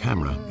ultra-sensitive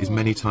camera is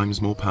many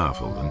times more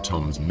powerful than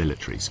Tom's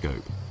military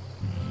scope.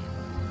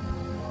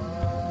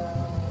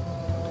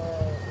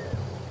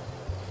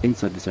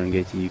 Inside the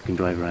Serengeti you can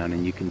drive around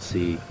and you can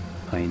see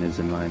hyenas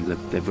and lions.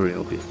 They're very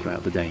obvious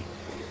throughout the day.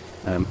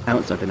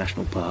 Outside the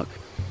national park,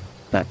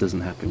 that doesn't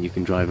happen. You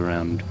can drive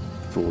around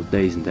for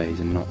days and days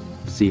and not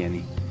see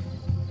any.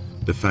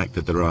 The fact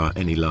that there are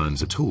any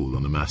lions at all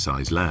on the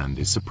Maasai's land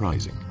is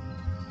surprising.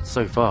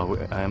 So far,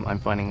 I'm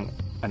finding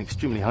an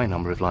extremely high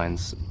number of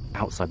lions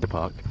outside the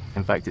park.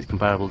 In fact, it's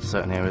comparable to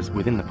certain areas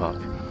within the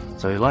park.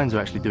 So the lions are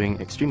actually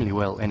doing extremely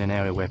well in an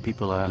area where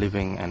people are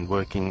living and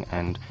working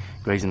and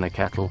grazing their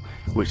cattle,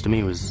 which to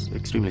me was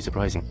extremely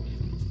surprising.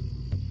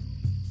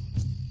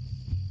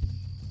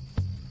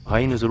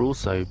 Hyenas are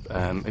also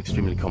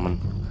extremely common.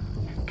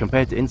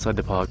 Compared to inside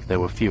the park, there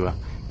were fewer,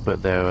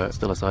 but there are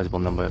still a sizable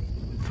number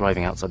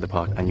thriving outside the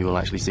park, and you will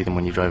actually see them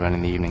when you drive around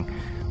in the evening.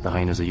 The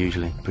hyenas are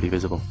usually pretty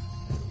visible.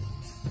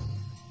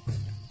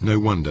 No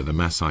wonder the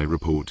Maasai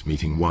report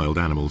meeting wild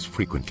animals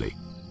frequently,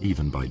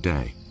 even by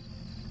day.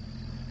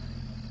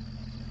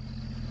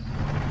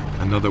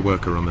 Another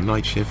worker on the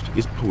night shift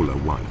is Paula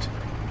White.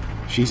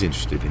 She's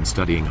interested in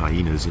studying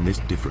hyenas in this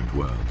different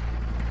world,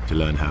 to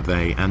learn how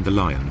they and the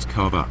lions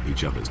carve up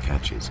each other's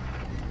catches.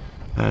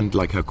 And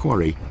like her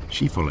quarry,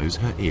 she follows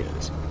her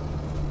ears.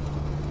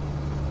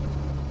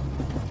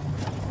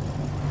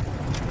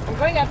 I'm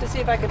going out to see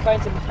if I can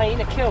find some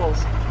hyena kills.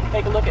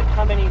 Take a look at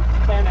how many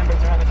clan members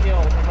are on the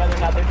kills and whether or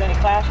not there's any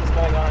clashes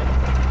going on.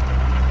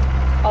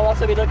 I'll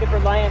also be looking for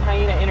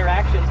lion-hyena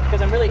interactions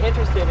because I'm really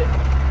interested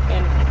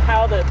in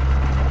how the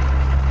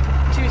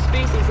two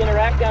species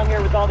interact down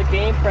here with all the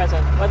game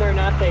present, whether or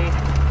not they're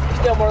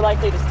still more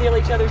likely to steal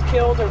each other's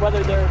kills or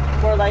whether they're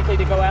more likely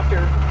to go after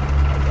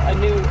a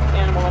new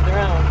animal of their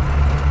own.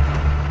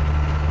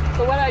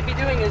 So what I'd be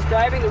doing is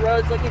driving the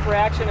roads looking for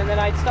action, and then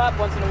I'd stop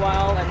once in a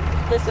while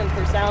and listen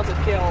for sounds of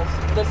kills,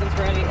 listen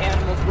for any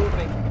animals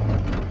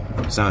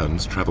whooping.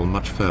 Sounds travel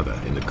much further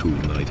in the cool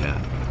night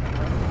air.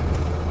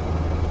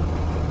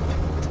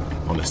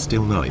 On a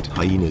still night,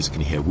 hyenas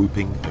can hear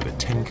whooping over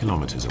 10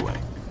 kilometers away.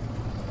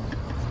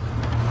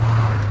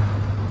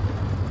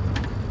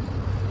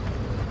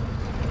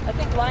 I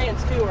think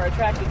lions, too, are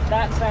attracted to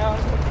that sound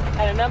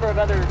and a number of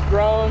other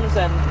groans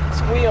and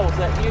squeals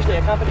that usually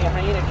accompany a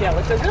hyena kill.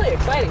 It's a really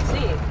exciting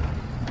scene.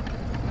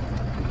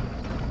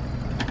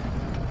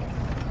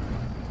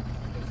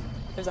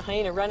 There's a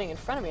hyena running in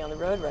front of me on the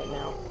road right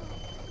now.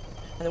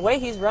 And the way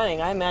he's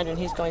running, I imagine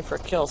he's going for a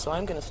kill, so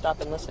I'm going to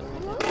stop and listen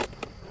right now.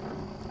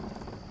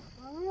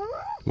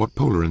 What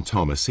Paula and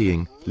Tom are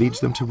seeing leads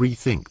them to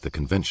rethink the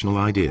conventional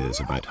ideas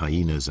about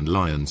hyenas and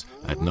lions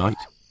at night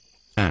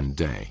and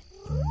day.